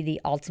that would be the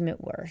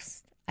ultimate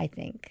worst. I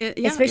think,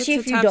 especially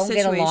if you don't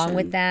get along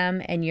with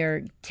them and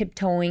you're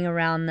tiptoeing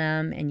around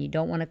them and you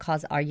don't want to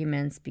cause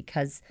arguments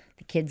because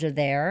the kids are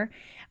there.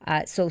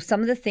 So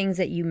some of the things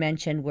that you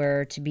mentioned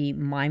were to be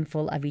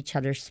mindful of each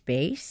other's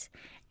space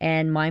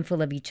and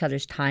mindful of each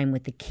other's time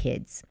with the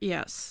kids.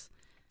 Yes.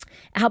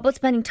 How about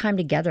spending time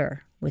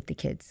together with the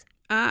kids?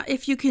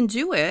 If you can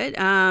do it,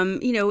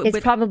 it's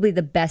probably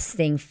the best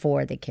thing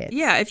for the kids.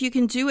 Yeah, if you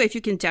can do it, if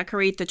you can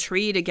decorate the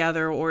tree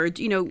together or,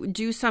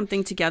 do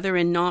something together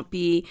and not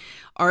be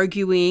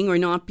arguing or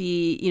not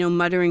be,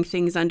 muttering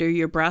things under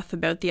your breath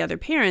about the other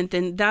parent,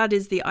 then that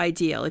is the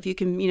ideal. If you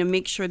can,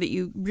 make sure that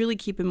you really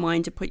keep in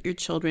mind to put your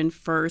children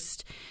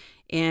first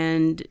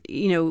and,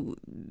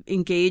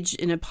 engage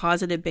in a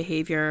positive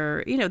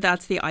behavior,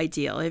 that's the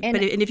ideal. And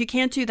if you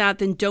can't do that,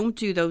 then don't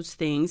do those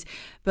things.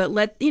 But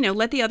let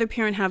the other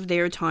parent have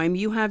their time.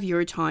 You have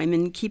your time,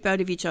 and keep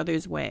out of each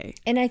other's way.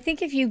 And I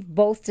think if you've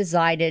both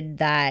decided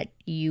that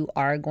you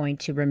are going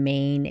to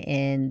remain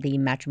in the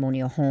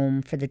matrimonial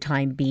home for the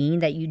time being,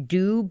 that you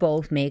do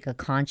both make a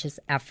conscious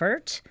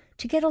effort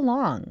to get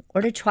along,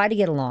 or to try to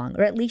get along,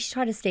 or at least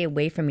try to stay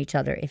away from each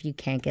other if you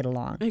can't get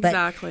along.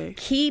 Exactly. But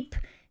keep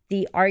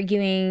the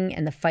arguing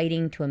and the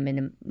fighting to a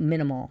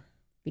minimal,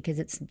 because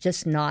it's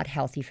just not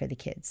healthy for the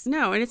kids.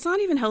 No, and it's not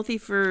even healthy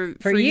for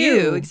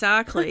you.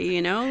 Exactly.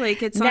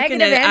 It's not going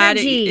Negative to add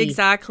energy.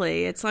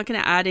 Exactly. It's not going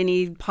to add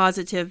any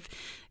positive,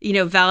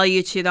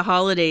 value to the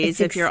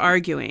holidays if you're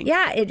arguing.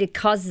 Yeah, it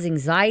causes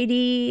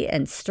anxiety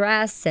and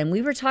stress. And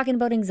we were talking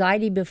about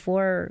anxiety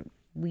before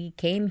we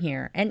came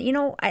here. And,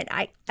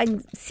 I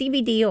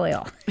CBD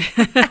oil.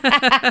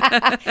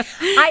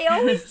 I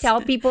always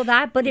tell people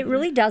that, but it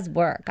really does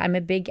work. I'm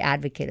a big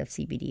advocate of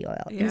CBD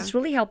oil. Yeah. And it's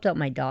really helped out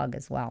my dog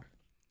as well.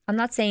 I'm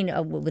not saying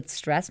with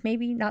stress,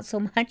 maybe not so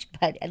much,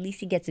 but at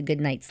least he gets a good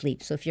night's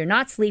sleep. So if you're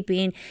not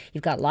sleeping,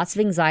 you've got lots of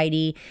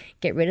anxiety,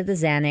 get rid of the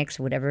Xanax,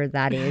 whatever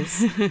that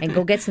is, and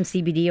go get some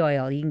CBD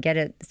oil. You can get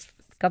it at the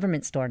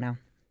government store now.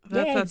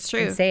 That's true.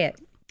 And say it.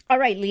 All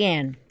right,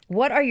 Leanne,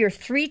 what are your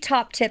 3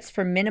 top tips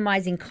for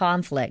minimizing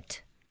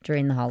conflict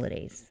during the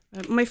holidays?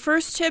 My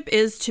first tip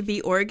is to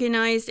be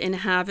organized and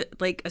have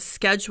a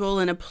schedule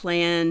and a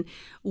plan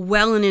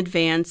well in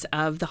advance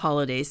of the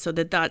holidays, so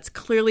that that's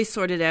clearly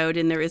sorted out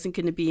and there isn't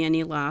going to be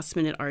any last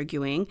minute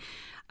arguing.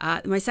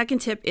 My second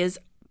tip is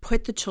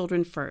put the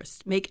children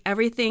first. Make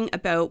everything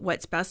about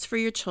what's best for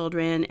your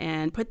children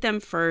and put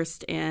them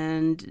first.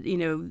 And,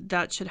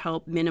 that should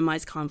help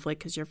minimize conflict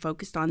because you're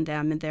focused on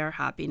them and their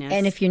happiness.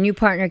 And if your new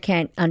partner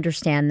can't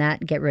understand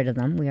that, get rid of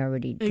them. We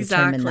already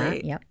determined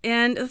that. Yep.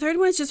 And the third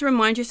one is just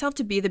remind yourself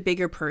to be the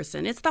bigger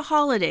person. It's the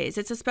holidays.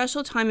 It's a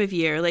special time of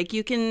year.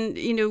 You can,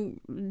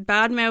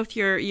 badmouth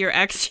your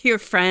ex to your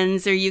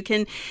friends, or you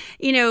can,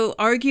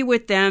 argue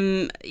with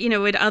them,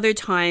 at other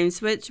times.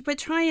 But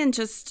try and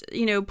just,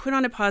 put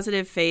on a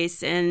positive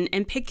face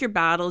and pick your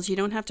battles. You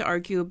don't have to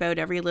argue about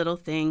every little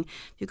thing.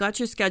 You've got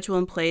your schedule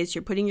in place.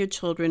 You're putting your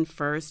children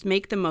first.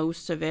 Make the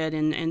most of it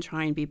and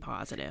try and be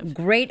positive.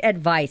 Great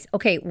advice.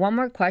 Okay, one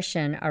more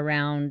question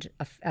around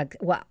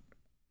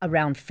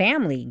around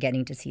family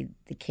getting to see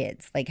the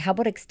kids. How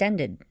about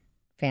extended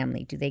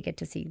family? Do they get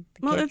to see the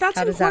kids? Well, that's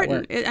How does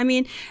important. That work? I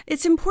mean,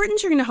 it's important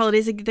during the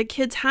holidays that the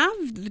kids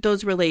have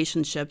those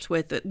relationships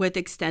with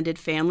extended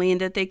family,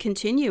 and that they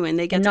continue and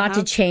they get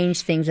to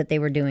change things that they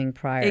were doing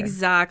prior.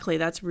 Exactly.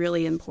 That's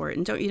really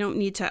important. You don't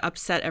need to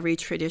upset every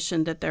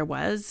tradition that there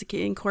was.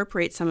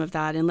 Incorporate some of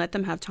that and let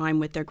them have time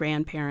with their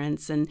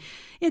grandparents. And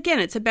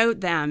again, it's about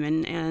them,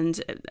 and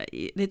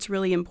it's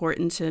really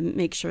important to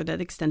make sure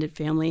that extended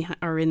family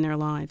are in their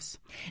lives.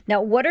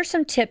 Now, what are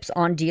some tips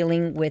on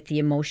dealing with the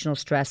emotional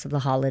stress of the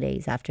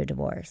holidays after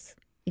divorce?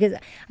 Because,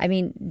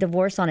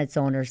 divorce on its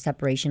own or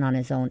separation on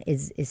its own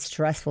is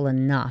stressful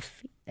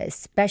enough,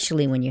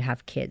 especially when you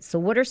have kids. So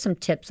what are some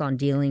tips on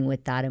dealing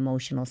with that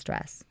emotional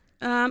stress?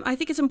 I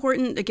think it's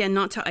important, again,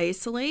 not to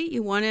isolate.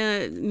 You want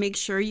to make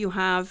sure you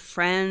have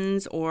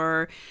friends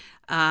or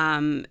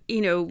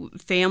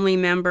family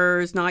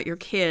members, not your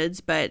kids,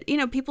 but,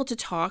 people to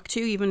talk to,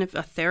 even if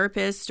a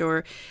therapist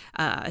or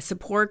a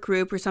support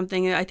group or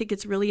something. I think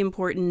it's really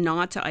important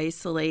not to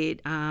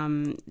isolate,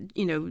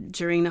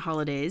 during the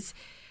holidays.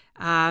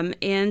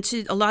 And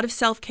to a lot of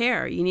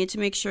self-care. You need to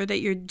make sure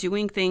that you're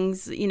doing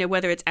things,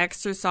 whether it's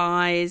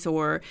exercise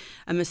or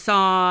a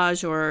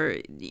massage or,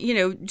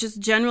 just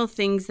general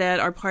things that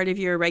are part of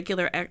your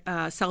regular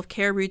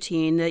self-care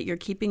routine, that you're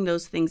keeping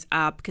those things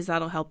up, because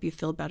that'll help you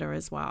feel better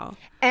as well.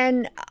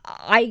 And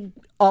I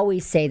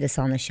always say this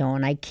on the show,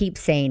 and I keep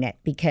saying it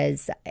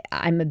because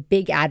I'm a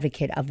big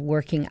advocate of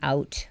working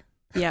out.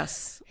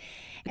 Yes.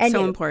 It's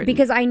so important.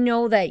 Because I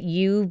know that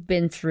you've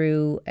been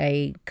through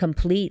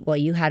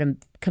you had a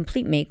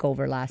complete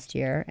makeover last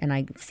year, and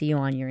I see you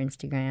on your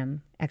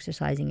Instagram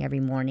exercising every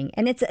morning,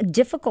 and it's a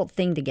difficult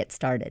thing to get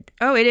started.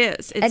 Oh, it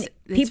is. It's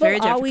people very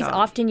always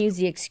difficult. often use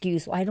the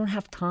excuse, "Well, I don't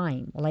have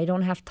time." I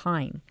don't have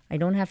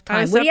time.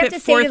 I was what up do you have at to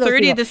say to those 4:30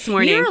 people? this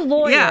morning. You're a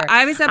lawyer. Yeah,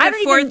 I was up at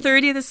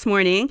 4:30 this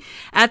morning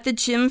at the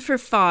gym for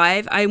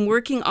 5. I'm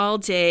working all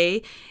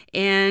day,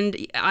 and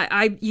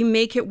you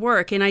make it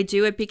work. And I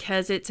do it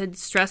because it's a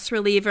stress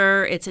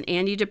reliever. It's an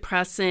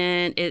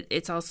antidepressant.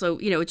 It's also,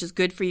 it's just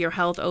good for your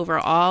health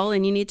overall,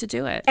 and you need to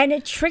do it. And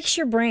it tricks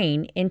your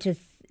brain into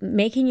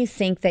making you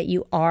think that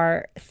you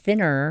are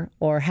thinner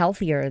or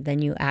healthier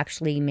than you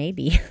actually may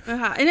be.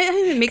 And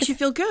it makes you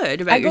feel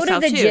good about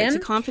yourself, too. It's a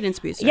confidence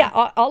booster. Yeah,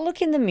 I'll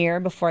look in the mirror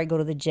before I go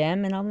to the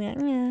gym, and I'll be like,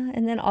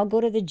 and then I'll go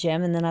to the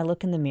gym, and then I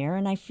look in the mirror,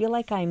 and I feel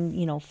like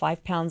I'm,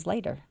 5 pounds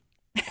lighter.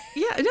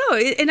 Yeah, no,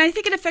 and I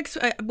think it affects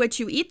what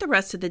you eat the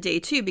rest of the day,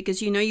 too, because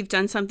you've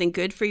done something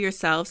good for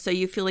yourself, so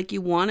you feel like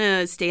you want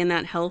to stay in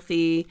that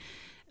healthy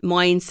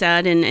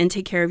mindset and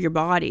take care of your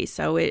body.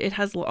 So it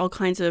has all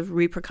kinds of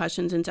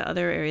repercussions into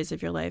other areas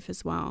of your life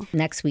as well.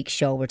 Next week's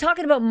show, we're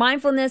talking about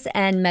mindfulness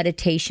and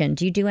meditation.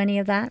 Do you do any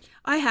of that?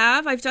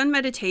 I've done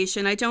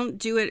meditation. I don't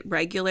do it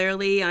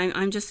regularly.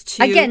 I'm just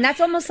too... Again,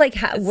 that's almost like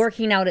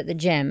working out at the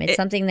gym. It's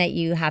something that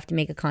you have to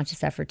make a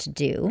conscious effort to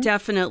do.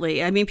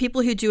 Definitely. I mean,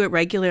 people who do it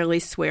regularly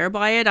swear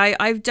by it.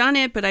 I've done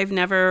it, but I've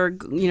never,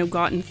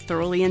 gotten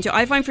thoroughly into it.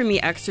 I find for me,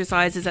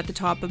 exercise is at the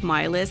top of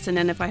my list. And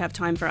then if I have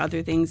time for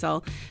other things,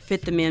 I'll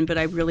fit them in. But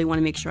I really want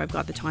to make sure I've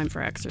got the time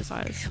for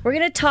exercise. We're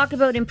going to talk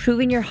about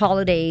improving your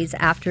holidays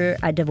after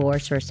a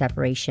divorce or a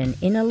separation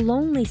in a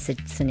lonely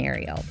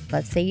scenario.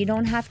 Let's say you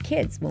don't have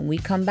kids. When we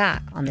come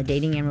back on the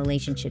Dating and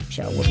Relationship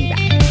Show, we'll be back.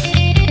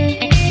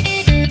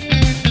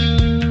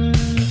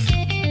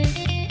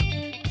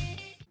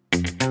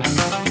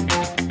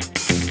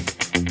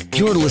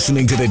 You're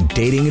listening to the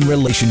Dating and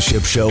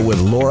Relationship Show with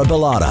Laura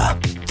Bilotta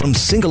from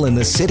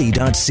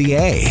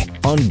singleinthecity.ca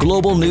on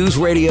Global News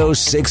Radio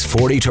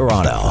 640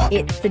 Toronto.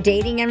 It's the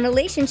Dating and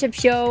Relationship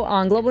Show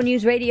on Global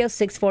News Radio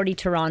 640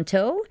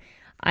 Toronto.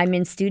 I'm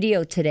in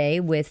studio today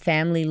with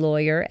family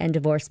lawyer and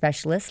divorce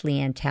specialist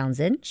Leanne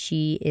Townsend.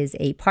 She is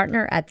a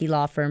partner at the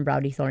law firm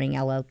Browdy Thorning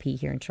LLP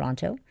here in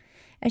Toronto.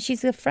 And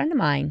she's a friend of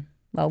mine.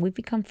 Well, we've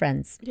become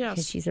friends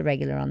because she's a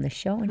regular on the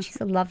show, and she's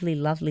a lovely,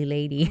 lovely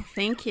lady.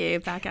 Thank you.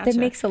 Back at you. That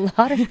makes a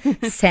lot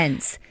of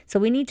sense. So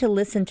we need to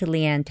listen to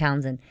Leanne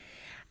Townsend.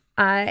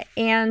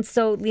 And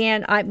so,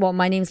 Leanne,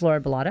 my name's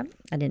Laura Bilotta.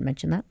 I didn't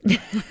mention that.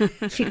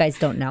 If you guys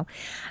don't know.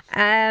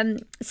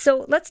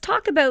 So let's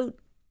talk about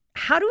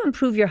how to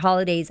improve your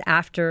holidays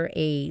after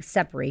a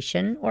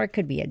separation, or it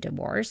could be a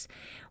divorce,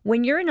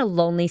 when you're in a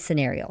lonely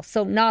scenario.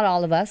 So not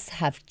all of us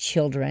have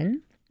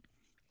children.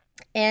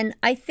 And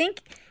I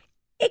think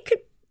it could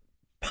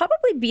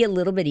probably be a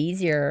little bit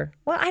easier.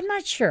 Well, I'm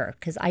not sure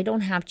because I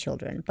don't have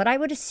children, but I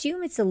would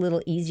assume it's a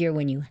little easier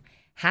when you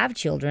have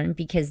children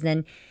because then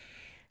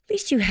at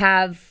least you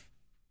have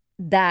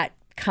that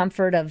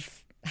comfort of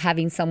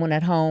having someone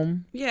at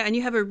home. Yeah, and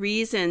you have a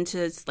reason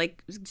to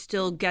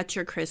still get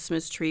your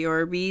Christmas tree or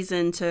a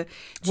reason to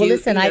do, wait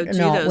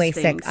a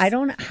things. sec. I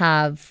don't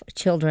have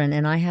children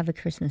and I have a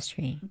Christmas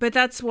tree. But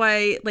that's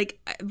why,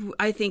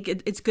 I think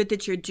it's good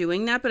that you're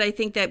doing that. But I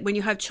think that when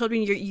you have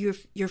children,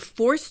 you're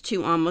forced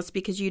to almost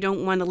because you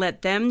don't want to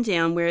let them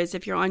down. Whereas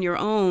if you're on your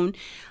own,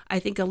 I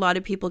think a lot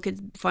of people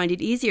could find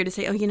it easier to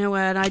say, oh, you know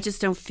what, I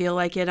just don't feel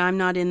like it. I'm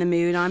not in the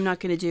mood. I'm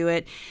not going to do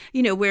it.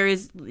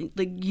 Whereas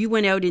you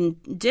went out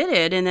and did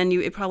it, and then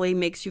it probably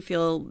makes you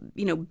feel,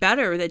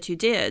 better that you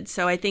did.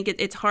 So I think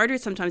it's harder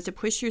sometimes to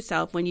push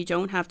yourself when you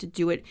don't have to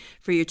do it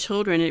for your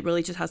children. It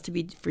really just has to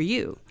be for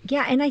you.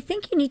 Yeah, and I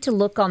think you need to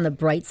look on the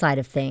bright side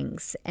of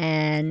things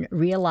and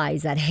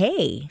realize that,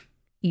 hey,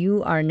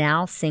 you are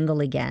now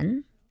single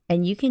again.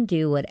 And you can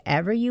do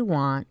whatever you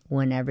want,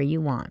 whenever you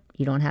want.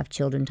 You don't have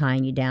children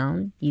tying you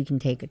down. You can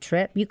take a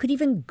trip. You could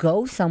even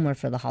go somewhere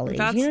for the holidays.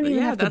 You don't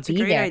even have to be there. That's a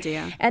great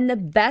idea. And the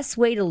best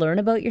way to learn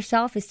about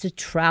yourself is to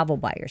travel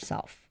by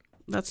yourself.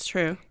 That's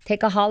true.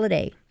 Take a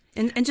holiday.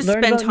 And just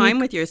spend time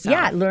with yourself.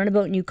 Yeah, learn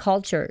about new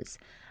cultures.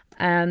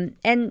 And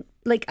I'm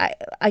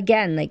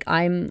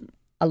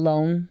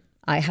alone.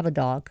 I have a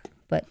dog.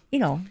 But,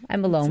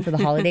 I'm alone for the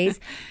holidays.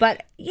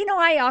 But,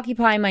 I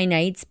occupy my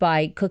nights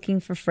by cooking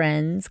for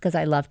friends because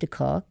I love to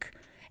cook.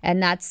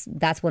 And that's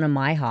one of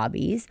my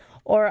hobbies.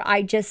 Or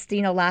I just,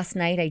 last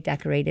night I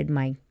decorated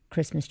my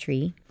Christmas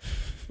tree.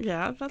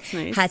 Yeah, that's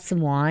nice. Had some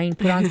wine,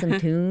 put on some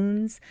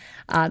tunes,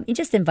 and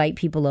just invite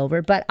people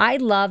over. But I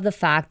love the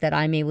fact that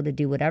I'm able to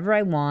do whatever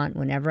I want,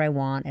 whenever I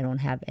want. I don't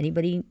have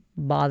anybody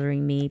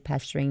bothering me,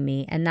 pestering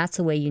me. And that's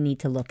the way you need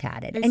to look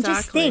at it. Exactly. And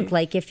just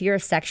think, if you're a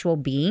sexual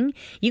being,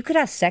 you could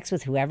have sex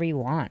with whoever you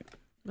want.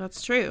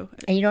 That's true.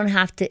 And you don't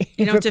have to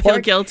You don't have to feel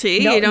guilty.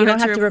 No, you don't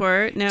have to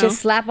report. No.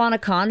 Just slap on a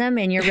condom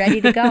and you're ready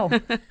to go.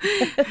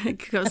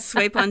 Go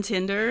swipe on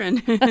Tinder. And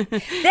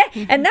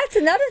that's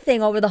another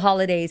thing over the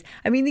holidays.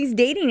 I mean, these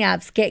dating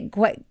apps get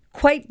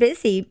quite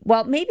busy.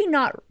 Well, maybe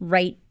not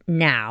right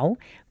now,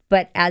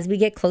 but as we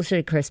get closer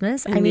to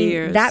Christmas,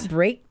 that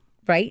break,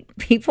 right?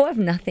 People have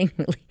nothing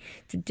really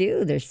to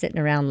do. They're sitting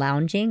around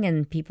lounging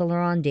and people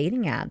are on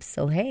dating apps.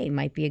 So, hey, it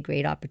might be a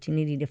great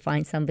opportunity to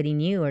find somebody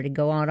new or to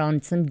go out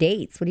on some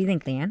dates. What do you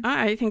think, Leanne?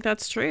 I think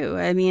that's true.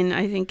 I mean,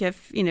 I think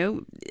if,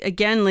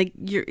 again,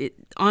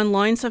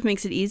 online stuff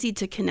makes it easy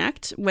to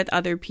connect with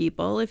other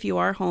people. If you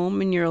are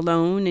home and you're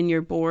alone and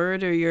you're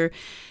bored or you're,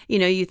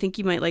 you think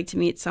you might like to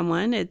meet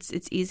someone, it's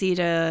easy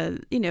to,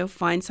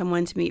 find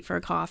someone to meet for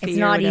a coffee. It's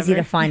not easy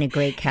to find a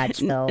great catch,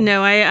 though.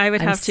 No, I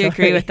would have to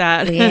agree with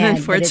that. Leanne,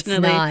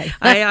 unfortunately,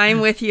 I'm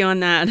with you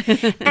on that.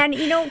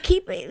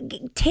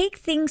 And take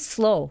things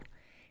slow.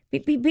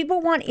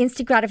 People want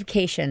instant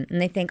gratification,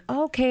 and they think,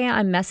 okay,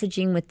 I'm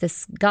messaging with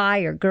this guy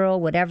or girl,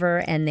 whatever,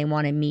 and they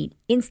want to meet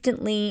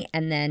instantly,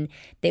 and then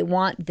they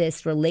want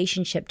this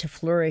relationship to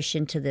flourish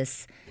into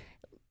this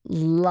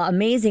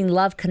amazing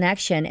love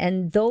connection,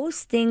 and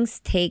those things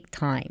take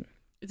time.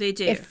 They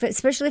do.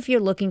 Especially if you're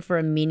looking for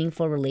a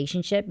meaningful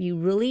relationship, you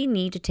really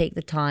need to take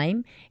the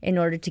time in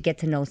order to get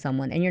to know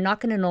someone. And you're not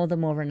going to know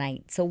them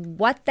overnight. So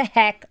what the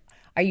heck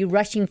are you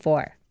rushing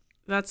for?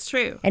 That's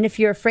true. And if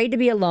you're afraid to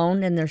be alone,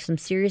 then there's some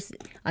serious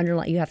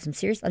you have some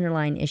serious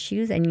underlying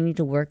issues, and you need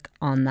to work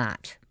on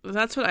that.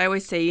 That's what I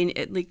always say.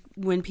 Like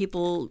when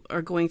people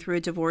are going through a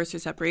divorce or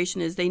separation,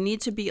 is they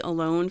need to be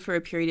alone for a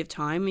period of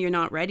time. You're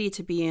not ready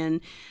to be in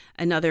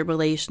another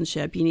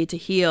relationship. You need to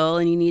heal,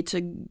 and you need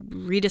to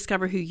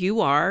rediscover who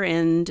you are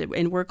and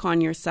work on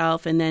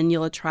yourself, and then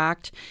you'll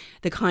attract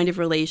the kind of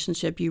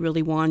relationship you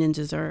really want and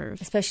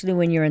deserve. Especially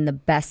when you're in the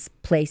best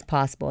place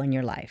possible in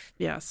your life.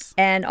 Yes.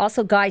 And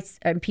also, guys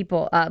and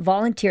people,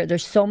 volunteer.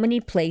 There's so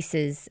many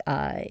places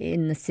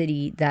in the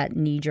city that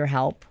need your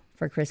help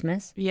for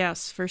Christmas.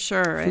 Yes, for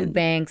sure. Food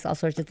banks, all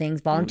sorts of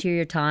things. Volunteer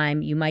your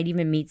time. You might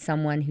even meet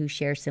someone who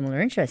shares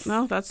similar interests.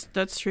 Well,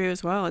 that's true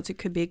as well. It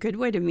could be a good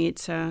way to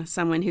meet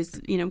someone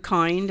who's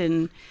kind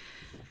and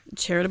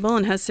charitable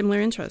and has similar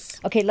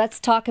interests. Okay, let's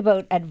talk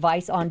about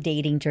advice on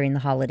dating during the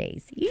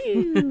holidays.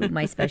 Ew,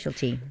 my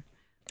specialty.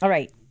 All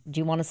right,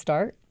 do you want to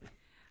start?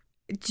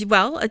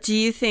 Well, do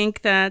you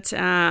think that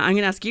I'm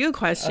going to ask you a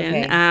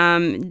question?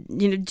 Okay.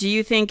 Do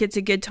you think it's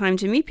a good time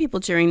to meet people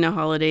during the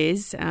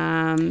holidays?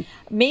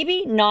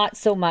 Maybe not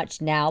so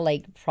much now,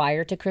 like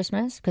prior to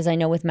Christmas, because I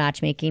know with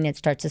matchmaking it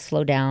starts to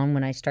slow down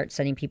when I start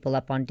setting people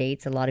up on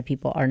dates. A lot of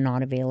people are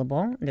not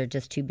available; they're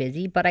just too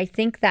busy. But I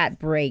think that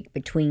break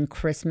between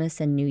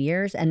Christmas and New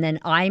Year's, and then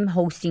I'm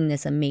hosting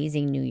this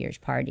amazing New Year's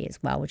party as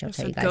well, which I'll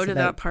tell you guys about. Go to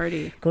that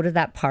party. Go to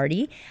that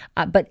party,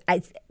 but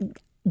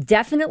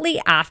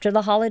definitely after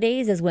the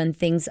holidays is when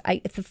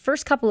the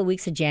first couple of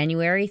weeks of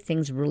January,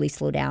 things really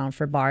slow down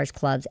for bars,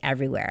 clubs,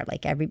 everywhere.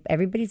 Like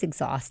everybody's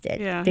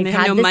exhausted. Yeah, They've they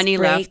have no money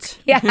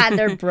left. Yeah,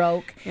 they're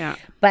broke. Yeah.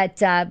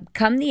 But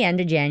come the end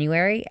of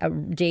January,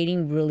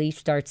 dating really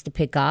starts to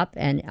pick up,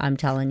 and I'm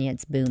telling you,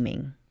 it's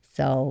booming.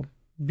 So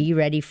be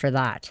ready for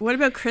that. What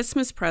about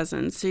Christmas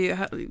presents? Do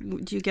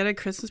you get a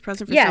Christmas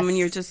present for Yes. someone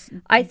you're just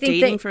I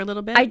think dating for a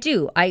little bit? I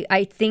do.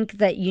 I think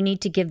that you need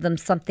to give them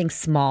something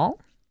small,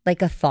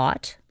 like a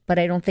thought, but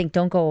I don't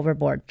go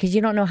overboard, because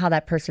you don't know how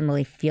that person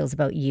really feels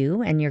about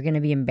you, and you're going to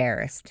be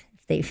embarrassed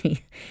if you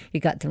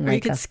got them. Or you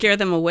could scare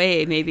them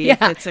away, maybe,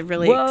 if it's a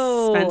really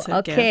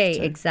expensive gift. Okay,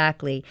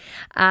 exactly.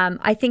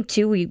 I think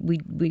too,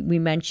 we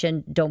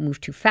mentioned don't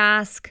move too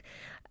fast.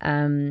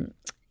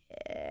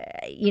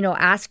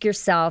 Ask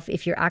yourself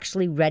if you're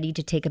actually ready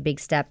to take a big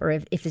step, or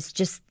if it's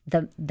just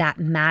that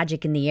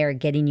magic in the air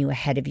getting you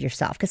ahead of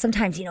yourself. Because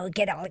sometimes,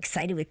 get all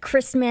excited with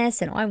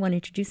Christmas and, I want to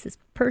introduce this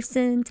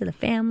person to the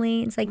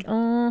family. It's like,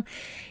 don't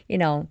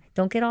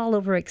get all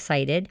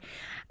overexcited.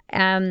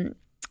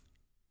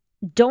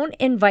 Do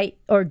invite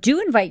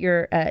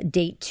your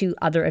date to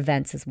other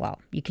events as well.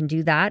 You can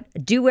do that.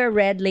 Do wear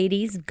red,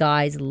 ladies.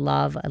 Guys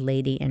love a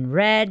lady in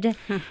red.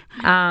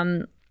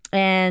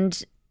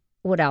 And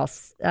what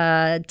else?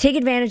 Take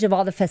advantage of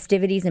all the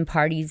festivities and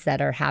parties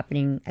that are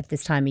happening at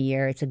this time of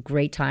year. It's a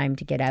great time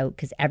to get out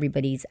because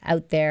everybody's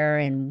out there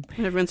and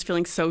everyone's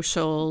feeling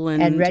social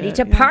and ready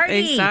to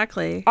party.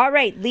 Exactly. All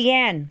right,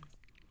 Leanne,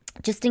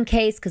 just in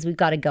case, because we've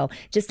got to go,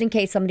 just in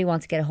case somebody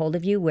wants to get a hold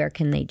of you, where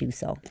can they do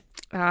so?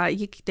 I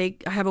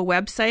have a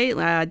website,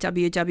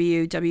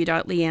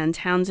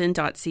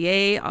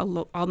 www.leannetownsend.ca.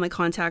 All my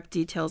contact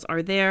details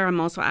are there. I'm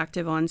also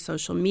active on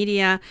social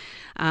media,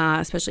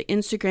 especially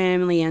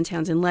Instagram, Leanne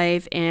Townsend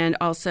Life, and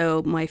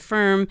also my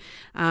firm,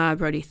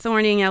 Brody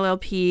Thorning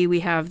LLP.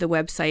 We have the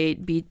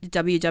website,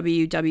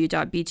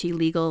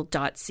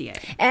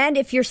 www.btlegal.ca. And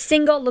if you're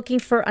single looking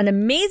for an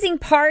amazing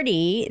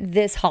party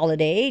this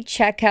holiday,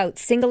 check out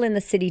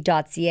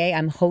singleinthecity.ca.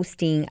 I'm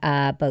hosting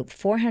about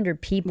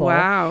 400 people.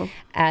 Wow.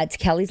 At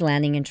Kelly's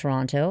Landing in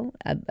Toronto.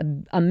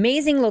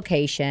 Amazing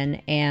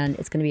location, and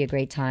it's going to be a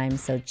great time.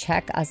 So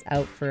check us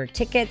out for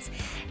tickets.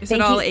 Is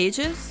it all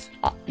ages?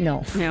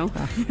 No.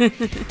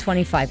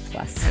 25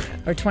 plus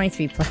or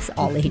 23 plus,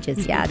 all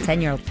ages. Yeah,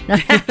 10-year-old.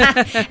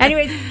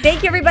 Anyways,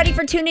 thank you everybody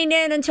for tuning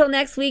in. Until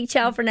next week,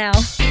 ciao for now.